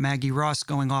talking about Maggie Ross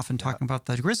going off and talking about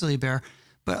the grizzly bear,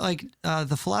 but like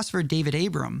the philosopher David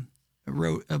Abram,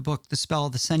 wrote a book, The Spell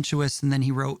of the Sensuous, and then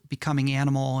he wrote Becoming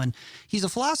Animal. And he's a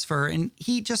philosopher, and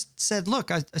he just said,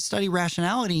 look, I study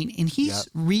rationality, and he's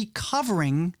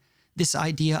recovering this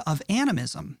idea of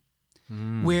animism,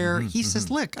 where he says,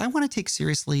 look, I want to take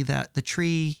seriously that the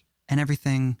tree and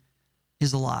everything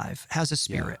is alive, has a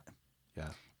spirit. Yeah.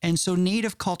 And so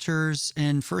native cultures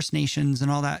and First Nations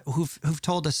and all that who've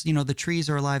told us, you know, the trees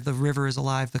are alive, the river is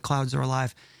alive, the clouds are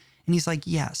alive. And he's like,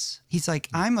 yes. He's like,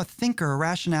 I'm a thinker, a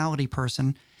rationality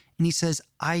person. And he says,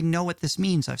 I know what this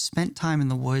means. I've spent time in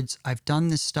the woods. I've done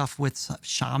this stuff with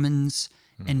shamans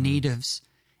and natives.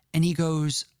 And he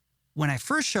goes, when I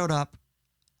first showed up,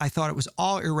 I thought it was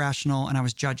all irrational and I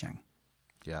was judging.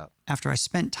 Yeah. After I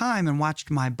spent time and watched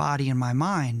my body and my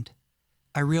mind,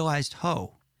 I realized,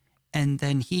 and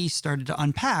then he started to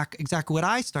unpack exactly what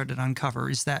I started to uncover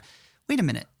is that, wait a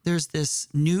minute, there's this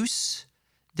noose,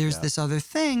 there's this other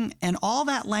thing, and all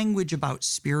that language about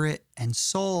spirit and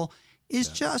soul is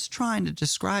just trying to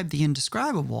describe the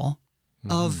indescribable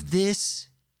of this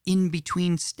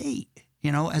in-between state.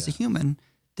 You know, as a human,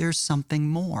 there's something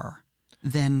more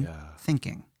than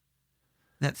thinking.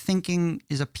 That thinking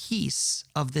is a piece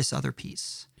of this other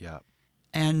piece. Yeah.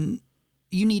 And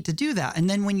you need to do that. And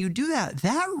then when you do that,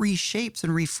 that reshapes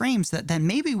and reframes that then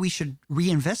maybe we should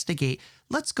reinvestigate.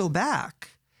 Let's go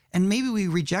back. And maybe we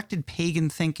rejected pagan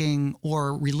thinking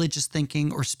or religious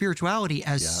thinking or spirituality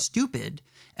as stupid,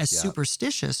 as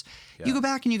superstitious. You go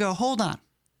back and you go, hold on.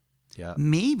 Yeah.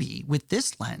 Maybe with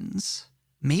this lens,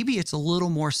 maybe it's a little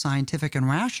more scientific and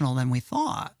rational than we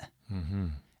thought.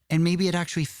 And maybe it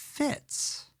actually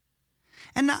fits.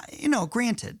 And, you know,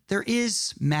 granted, there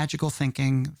is magical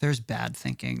thinking, there's bad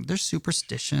thinking, there's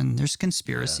superstition, there's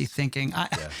conspiracy thinking.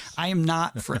 I am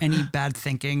not for any bad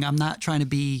thinking. I'm not trying to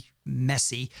be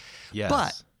messy.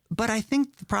 Yes. But I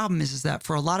think the problem is that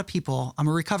for a lot of people, I'm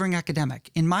a recovering academic.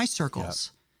 In my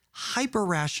circles, hyper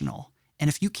rational. And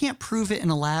if you can't prove it in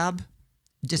a lab,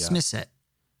 dismiss it.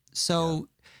 So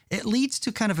it leads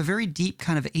to kind of a very deep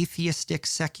kind of atheistic,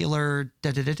 secular,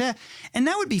 And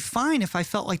that would be fine if I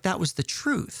felt like that was the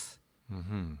truth.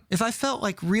 If I felt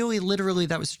like really, literally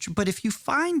that was the truth. But if you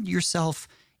find yourself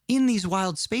in these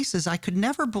wild spaces, I could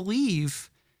never believe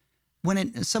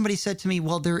when somebody said to me,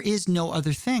 well, there is no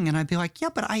other thing. And I'd be like, yeah,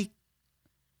 but I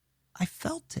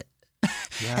felt it.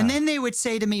 And then they would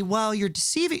say to me, well, you're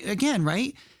deceiving again,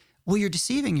 right? Well, you're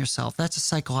deceiving yourself. That's a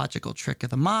psychological trick of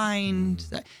the mind.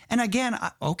 And again,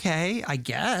 okay, I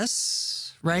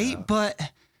guess, right? But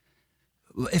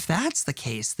if that's the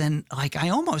case, then like I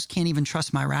almost can't even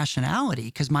trust my rationality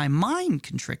because my mind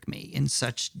can trick me in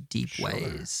such deep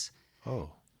ways.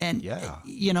 And,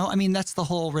 you know, I mean, that's the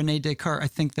whole Rene Descartes, I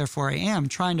think, therefore I am,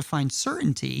 trying to find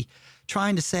certainty,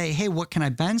 trying to say, hey, what can I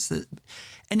bend?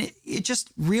 And it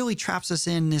just really traps us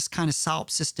in this kind of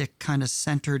solipsistic, kind of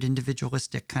centered,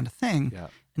 individualistic kind of thing.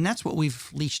 And that's what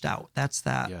we've leashed out. That's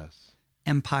that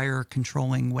empire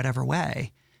controlling whatever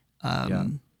way.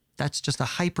 That's just a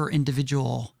hyper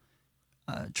individual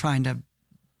trying to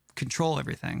control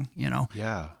everything, you know?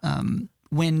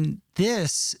 When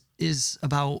this is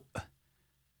about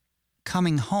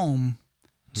coming home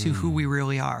to who we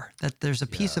really are, that there's a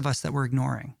piece of us that we're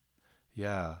ignoring.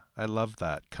 Yeah, I love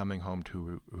that, coming home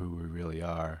to who we really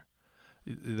are.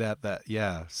 That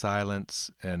silence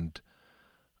and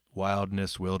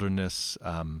wildness, wilderness,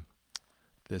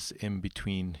 this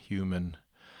in-between human.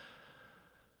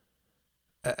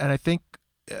 And I think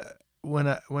when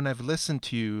I've listened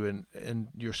to you and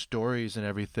your stories and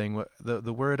everything,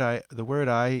 the word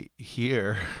I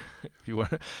hear, if you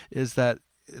want, is that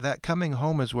coming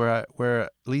home is where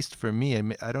at least for me,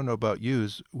 I don't know about you,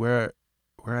 is where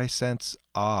I sense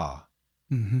awe.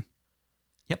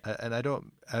 Yep. And I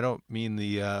don't mean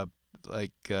the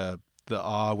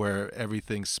awe where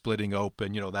everything's splitting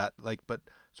open, you know, that but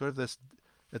sort of this,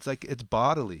 it's like it's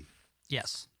bodily.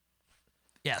 Yes.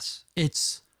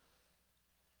 It's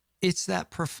that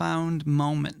profound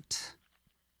moment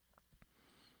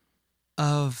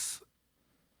of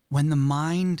when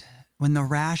the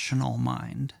rational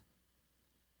mind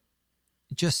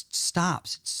just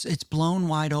stops. It's blown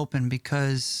wide open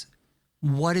because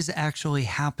what is actually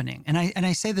happening? And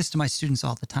I say this to my students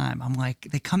all the time. I'm like,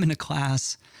 they come into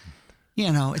class,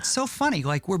 you know, it's so funny.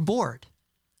 Like, we're bored,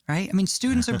 right? I mean,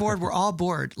 students are bored. We're all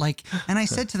bored. Like, and I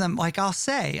said to them, like, I'll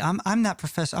say, I'm that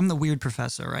professor. I'm the weird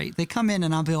professor, right? They come in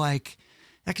and I'll be like,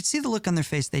 I could see the look on their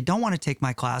face. They don't want to take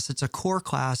my class. It's a core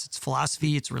class. It's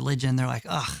philosophy. It's religion. They're like,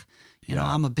 ugh. You know,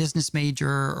 I'm a business major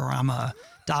or I'm a ...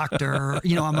 doctor,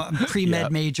 I'm a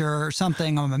pre-med major or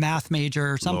something. I'm a math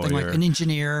major or something, Lawyer. like an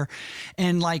engineer.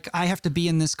 And like, I have to be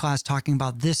in this class talking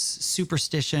about this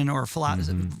superstition or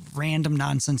random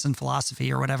nonsense in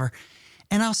philosophy or whatever.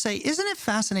 And I'll say, isn't it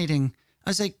fascinating? I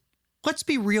was like, let's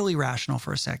be really rational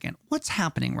for a second. What's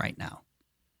happening right now?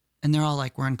 And they're all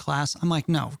like, we're in class. I'm like,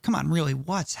 no, come on, really,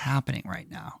 what's happening right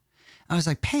now? I was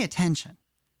like, pay attention.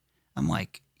 I'm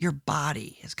like, your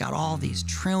body has got all these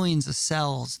trillions of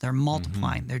cells. They're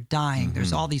multiplying, they're dying.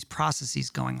 There's all these processes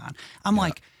going on. I'm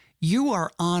like, you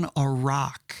are on a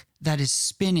rock that is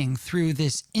spinning through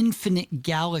this infinite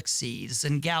galaxies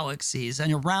and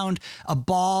around a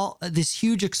ball, this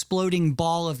huge exploding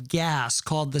ball of gas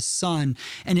called the sun.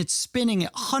 And it's spinning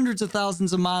at hundreds of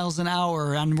thousands of miles an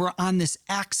hour. And we're on this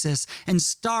axis and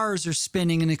stars are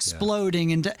spinning and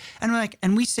exploding. And we're like,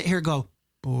 and we sit here and go,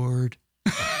 bored.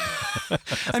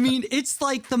 I mean, it's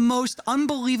like the most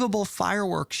unbelievable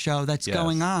fireworks show that's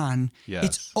going on. Yes.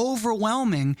 It's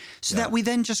overwhelming, so that we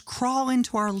then just crawl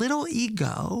into our little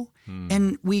ego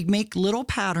and we make little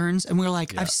patterns and we're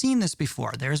like, I've seen this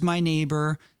before. There's my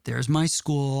neighbor. There's my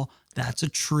school. That's a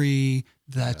tree.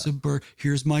 That's a bird.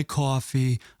 Here's my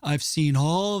coffee. I've seen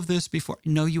all of this before.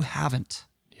 No, you haven't.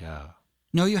 Yeah.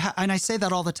 No, and I say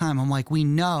that all the time. I'm like, we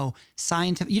know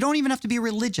scientific. You don't even have to be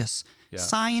religious. Yeah.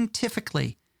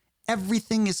 Scientifically,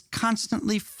 everything is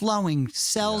constantly flowing.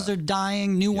 Cells are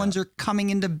dying. New ones are coming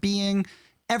into being.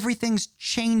 Everything's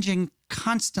changing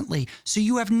constantly. So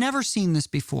you have never seen this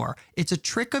before. It's a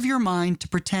trick of your mind to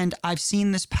pretend I've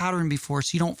seen this pattern before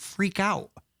so you don't freak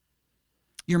out.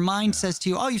 Your mind says to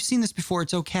you, oh, you've seen this before.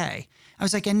 It's okay. I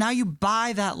was like, and now you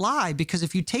buy that lie, because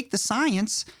if you take the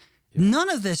science, none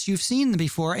of this you've seen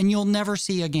before and you'll never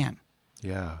see again.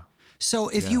 Yeah. So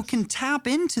if you can tap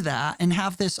into that and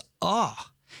have this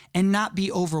awe and not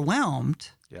be overwhelmed.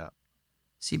 Yeah.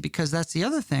 See, because that's the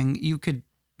other thing.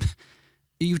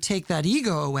 You take that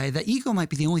ego away. That ego might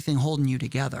be the only thing holding you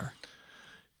together.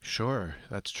 Sure.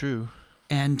 That's true.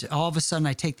 And all of a sudden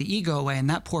I take the ego away, and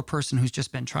that poor person who's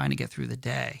just been trying to get through the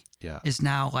day is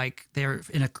now like they're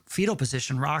in a fetal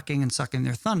position, rocking and sucking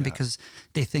their thumb because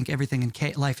they think everything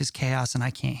in life is chaos and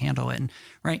I can't handle it. And,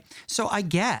 right. So I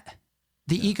get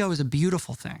the ego is a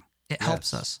beautiful thing. It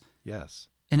helps us. Yes.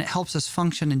 And it helps us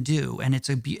function and do, and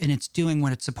it's doing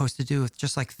what it's supposed to do,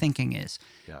 just like thinking is.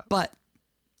 Yeah. But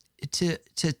to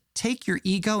take your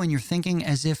ego and your thinking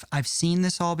as if I've seen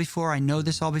this all before, I know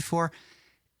this all before,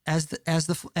 as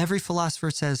every philosopher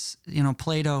says,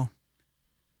 Plato,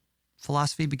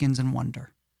 philosophy begins in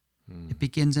wonder. It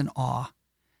begins in awe.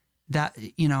 That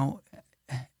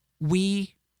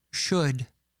we should,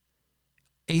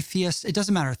 atheist, it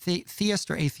doesn't matter,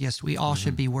 theist or atheist, we all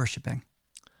should be worshiping.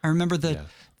 I remember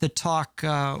the talk.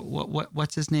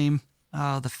 What's his name?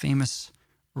 The famous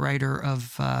writer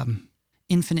of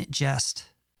Infinite Jest.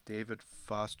 David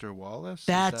Foster Wallace.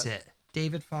 That's it.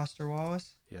 David Foster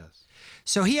Wallace. Yes.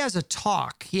 So he has a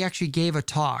talk. He actually gave a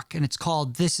talk, and it's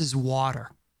called "This Is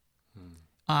Water."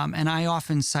 And I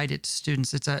often cite it to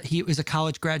students. It was a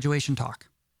college graduation talk,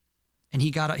 and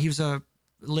he was a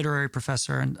literary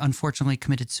professor, and unfortunately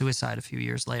committed suicide a few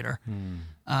years later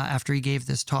after he gave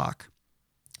this talk.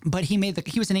 But he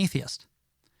was an atheist,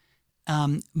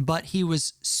 but he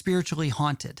was spiritually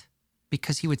haunted,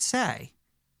 because he would say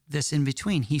this in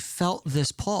between. He felt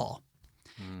this pull,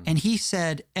 and he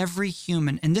said every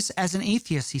human, and this as an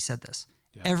atheist, he said this,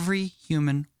 every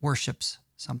human worships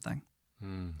something.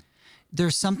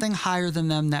 There's something higher than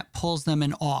them that pulls them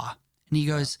in awe. And he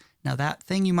goes, now that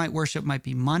thing you might worship might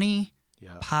be money,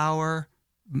 power,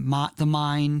 the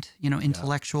mind,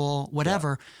 intellectual,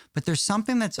 whatever. But there's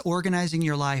something that's organizing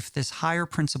your life, this higher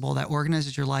principle that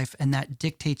organizes your life and that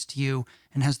dictates to you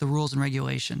and has the rules and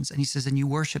regulations. And he says, and you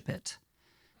worship it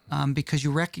because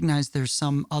you recognize there's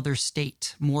some other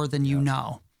state more than you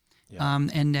know,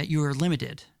 and that you are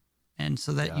limited. And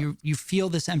so that you feel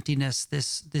this emptiness,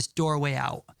 this doorway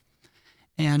out.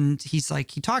 And he's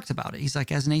like, he talked about it. He's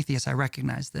like, as an atheist, I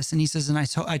recognize this. And he says, and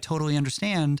I totally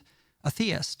understand a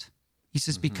theist. He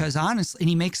says, because honestly, and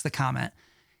he makes the comment,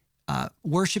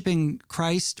 worshiping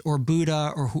Christ or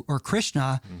Buddha or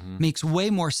Krishna makes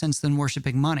way more sense than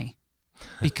worshiping money,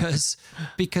 because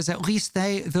at least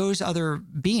those other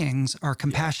beings are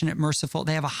compassionate, merciful.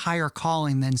 They have a higher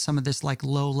calling than some of this like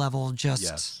low level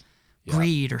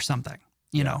greed or something.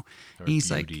 Or he's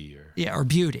like, or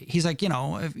beauty. He's like,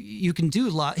 if you can do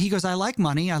he goes, I like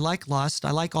money, I like lust,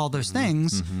 I like all those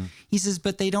things. He says,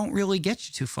 but they don't really get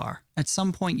you too far. At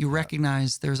some point you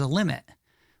recognize there's a limit.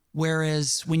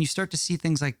 Whereas when you start to see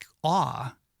things like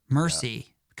awe,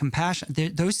 mercy, compassion,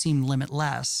 those seem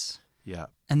limitless. Yeah.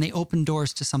 And they open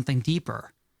doors to something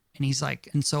deeper. And he's like,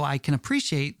 and so I can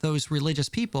appreciate those religious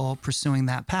people pursuing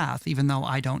that path, even though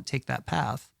I don't take that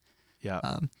path.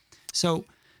 Yeah. So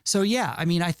yeah, I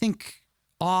mean, I think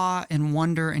awe and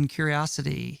wonder and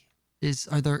curiosity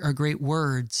are great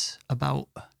words about,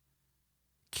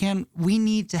 we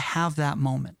need to have that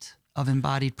moment of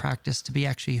embodied practice to be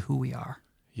actually who we are.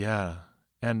 Yeah.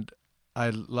 And I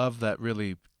love that,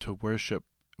 really, to worship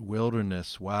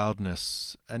wilderness,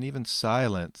 wildness, and even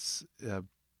silence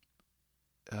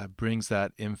brings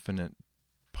that infinite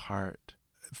part.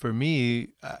 For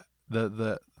me,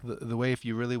 the way, if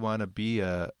you really want to be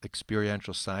a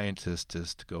experiential scientist,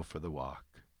 is to go for the walk.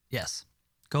 Yes.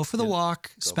 Go for the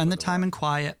walk, spend the time in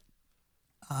quiet,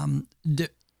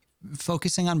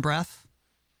 focusing on breath.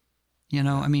 You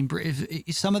know, I mean,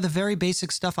 some of the very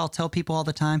basic stuff I'll tell people all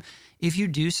the time, if you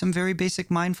do some very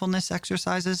basic mindfulness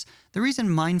exercises, the reason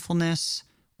mindfulness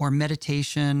or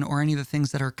meditation or any of the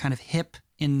things that are kind of hip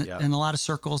in a lot of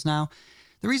circles now,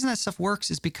 the reason that stuff works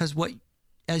is because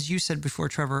as you said before,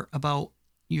 Trevor, about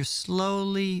you're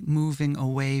slowly moving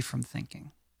away from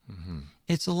thinking. Mm-hmm.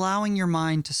 It's allowing your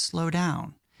mind to slow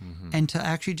down and to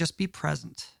actually just be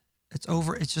present.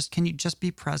 It's just, can you just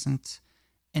be present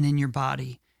and in your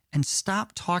body? And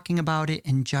stop talking about it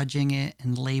and judging it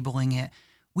and labeling it.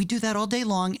 We do that all day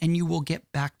long, and you will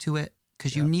get back to it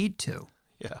because you need to.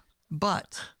 Yeah.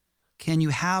 But can you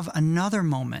have another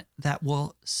moment that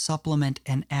will supplement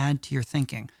and add to your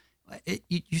thinking?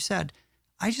 You said,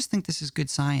 I just think this is good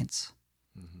science.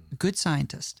 Mm-hmm. Good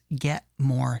scientist, get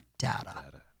more data.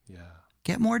 Yeah.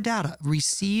 Get more data.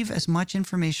 Receive as much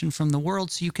information from the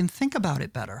world so you can think about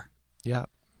it better. Yeah.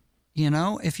 You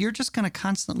know, if you're just going to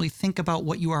constantly think about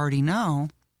what you already know,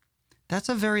 that's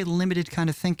a very limited kind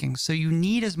of thinking. So you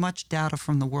need as much data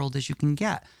from the world as you can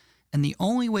get. And the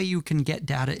only way you can get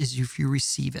data is if you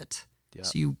receive it. Yeah.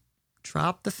 So you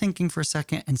drop the thinking for a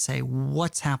second and say,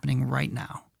 what's happening right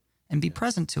now? And be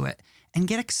present to it and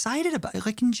get excited about it,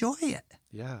 like enjoy it.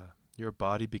 Yeah. Your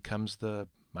body becomes the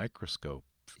microscope.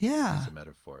 Yeah. As a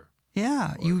metaphor.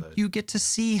 Yeah. You get to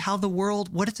see how the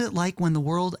world, what is it like when the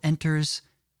world enters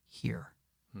here?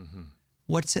 Mm-hmm.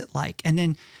 What's it like? And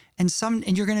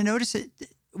you're going to notice it.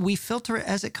 We filter it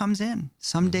as it comes in.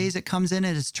 Some days it comes in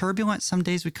and it's turbulent. Some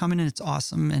days we come in and it's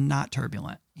awesome and not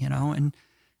turbulent, you know, and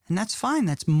that's fine.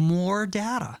 That's more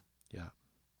data. Yeah.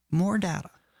 More data.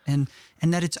 And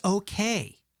that it's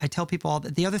okay. I tell people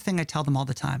the other thing I tell them all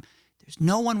the time, there's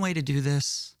no one way to do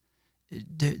this.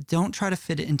 Don't try to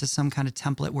fit it into some kind of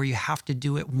template where you have to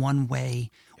do it one way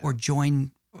or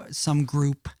join some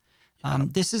group.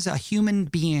 This is a human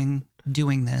being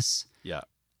doing this. Yeah.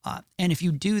 And if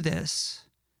you do this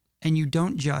and you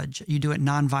don't judge, you do it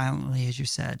nonviolently, as you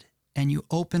said, and you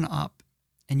open up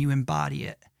and you embody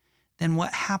it, then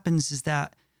what happens is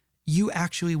that you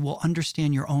actually will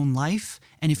understand your own life.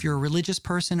 And if you're a religious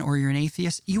person or you're an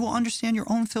atheist, you will understand your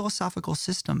own philosophical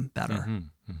system better.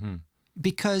 Mm-hmm. Mm-hmm.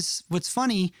 Because what's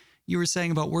funny, you were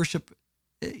saying about worship,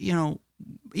 you know,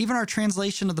 even our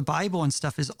translation of the Bible and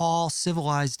stuff is all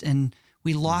civilized and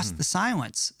we lost the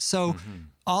silence. So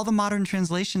all the modern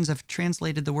translations have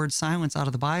translated the word silence out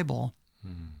of the Bible.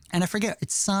 And I forget,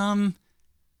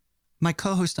 my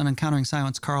co-host on Encountering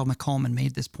Silence, Carl McColman,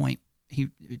 made this point. He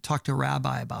talked to a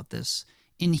rabbi about this.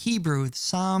 In Hebrew,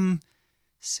 Psalm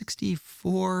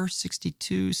 64,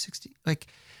 62, 60, like,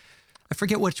 I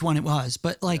forget which one it was,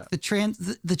 but like the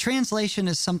translation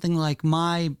is something like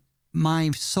my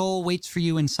soul waits for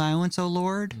you in silence, O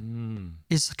Lord,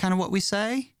 is kind of what we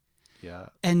say. Yeah.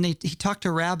 And he talked to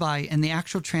a rabbi, and the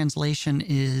actual translation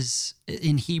is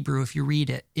in Hebrew. If you read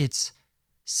it, it's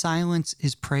silence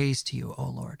is praise to you, O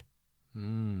Lord.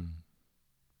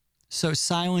 So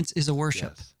silence is a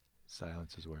worship. Yes.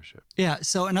 Silence is worship. Yeah.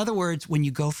 So in other words, when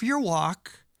you go for your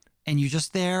walk and you're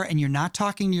just there and you're not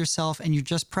talking to yourself and you're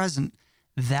just present,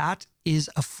 that is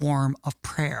a form of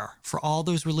prayer for all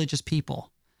those religious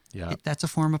people. Yeah. That's a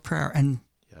form of prayer.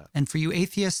 And for you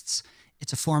atheists,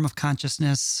 it's a form of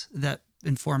consciousness that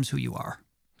informs who you are.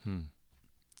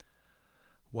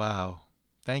 Wow.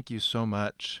 Thank you so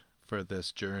much for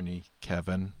this journey,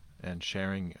 Kevin, and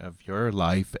sharing of your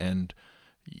life and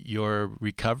your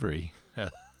recovery.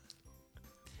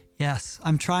 Yes,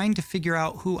 I'm trying to figure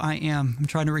out who I am. I'm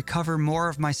trying to recover more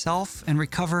of myself and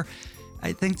recover.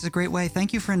 I think it's a great way.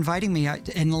 Thank you for inviting me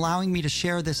and allowing me to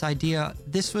share this idea.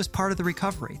 This was part of the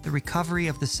recovery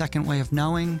of the second way of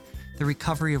knowing, the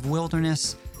recovery of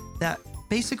wilderness, that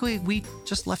basically we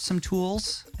just left some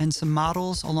tools and some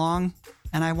models along,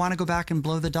 and I want to go back and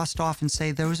blow the dust off and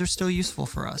say those are still useful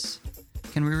for us.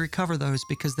 Can we recover those?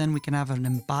 Because then we can have an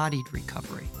embodied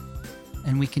recovery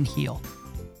and we can heal.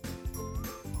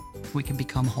 We can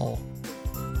become whole.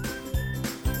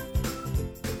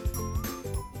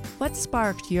 What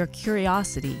sparked your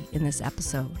curiosity in this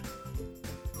episode?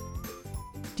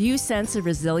 Do you sense a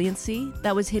resiliency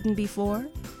that was hidden before?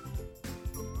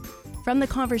 From the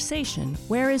conversation,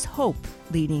 where is hope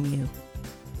leading you?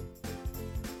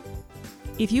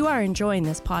 If you are enjoying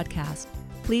this podcast,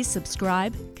 please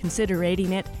subscribe, consider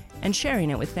rating it, and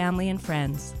sharing it with family and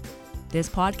friends. This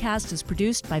podcast is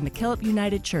produced by MacKillop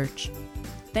United Church.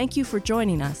 Thank you for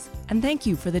joining us, and thank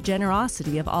you for the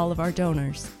generosity of all of our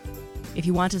donors. If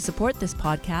you want to support this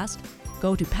podcast,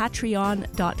 go to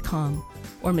patreon.com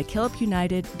or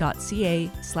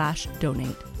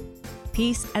mckillopunited.ca/donate.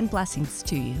 Peace and blessings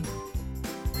to you.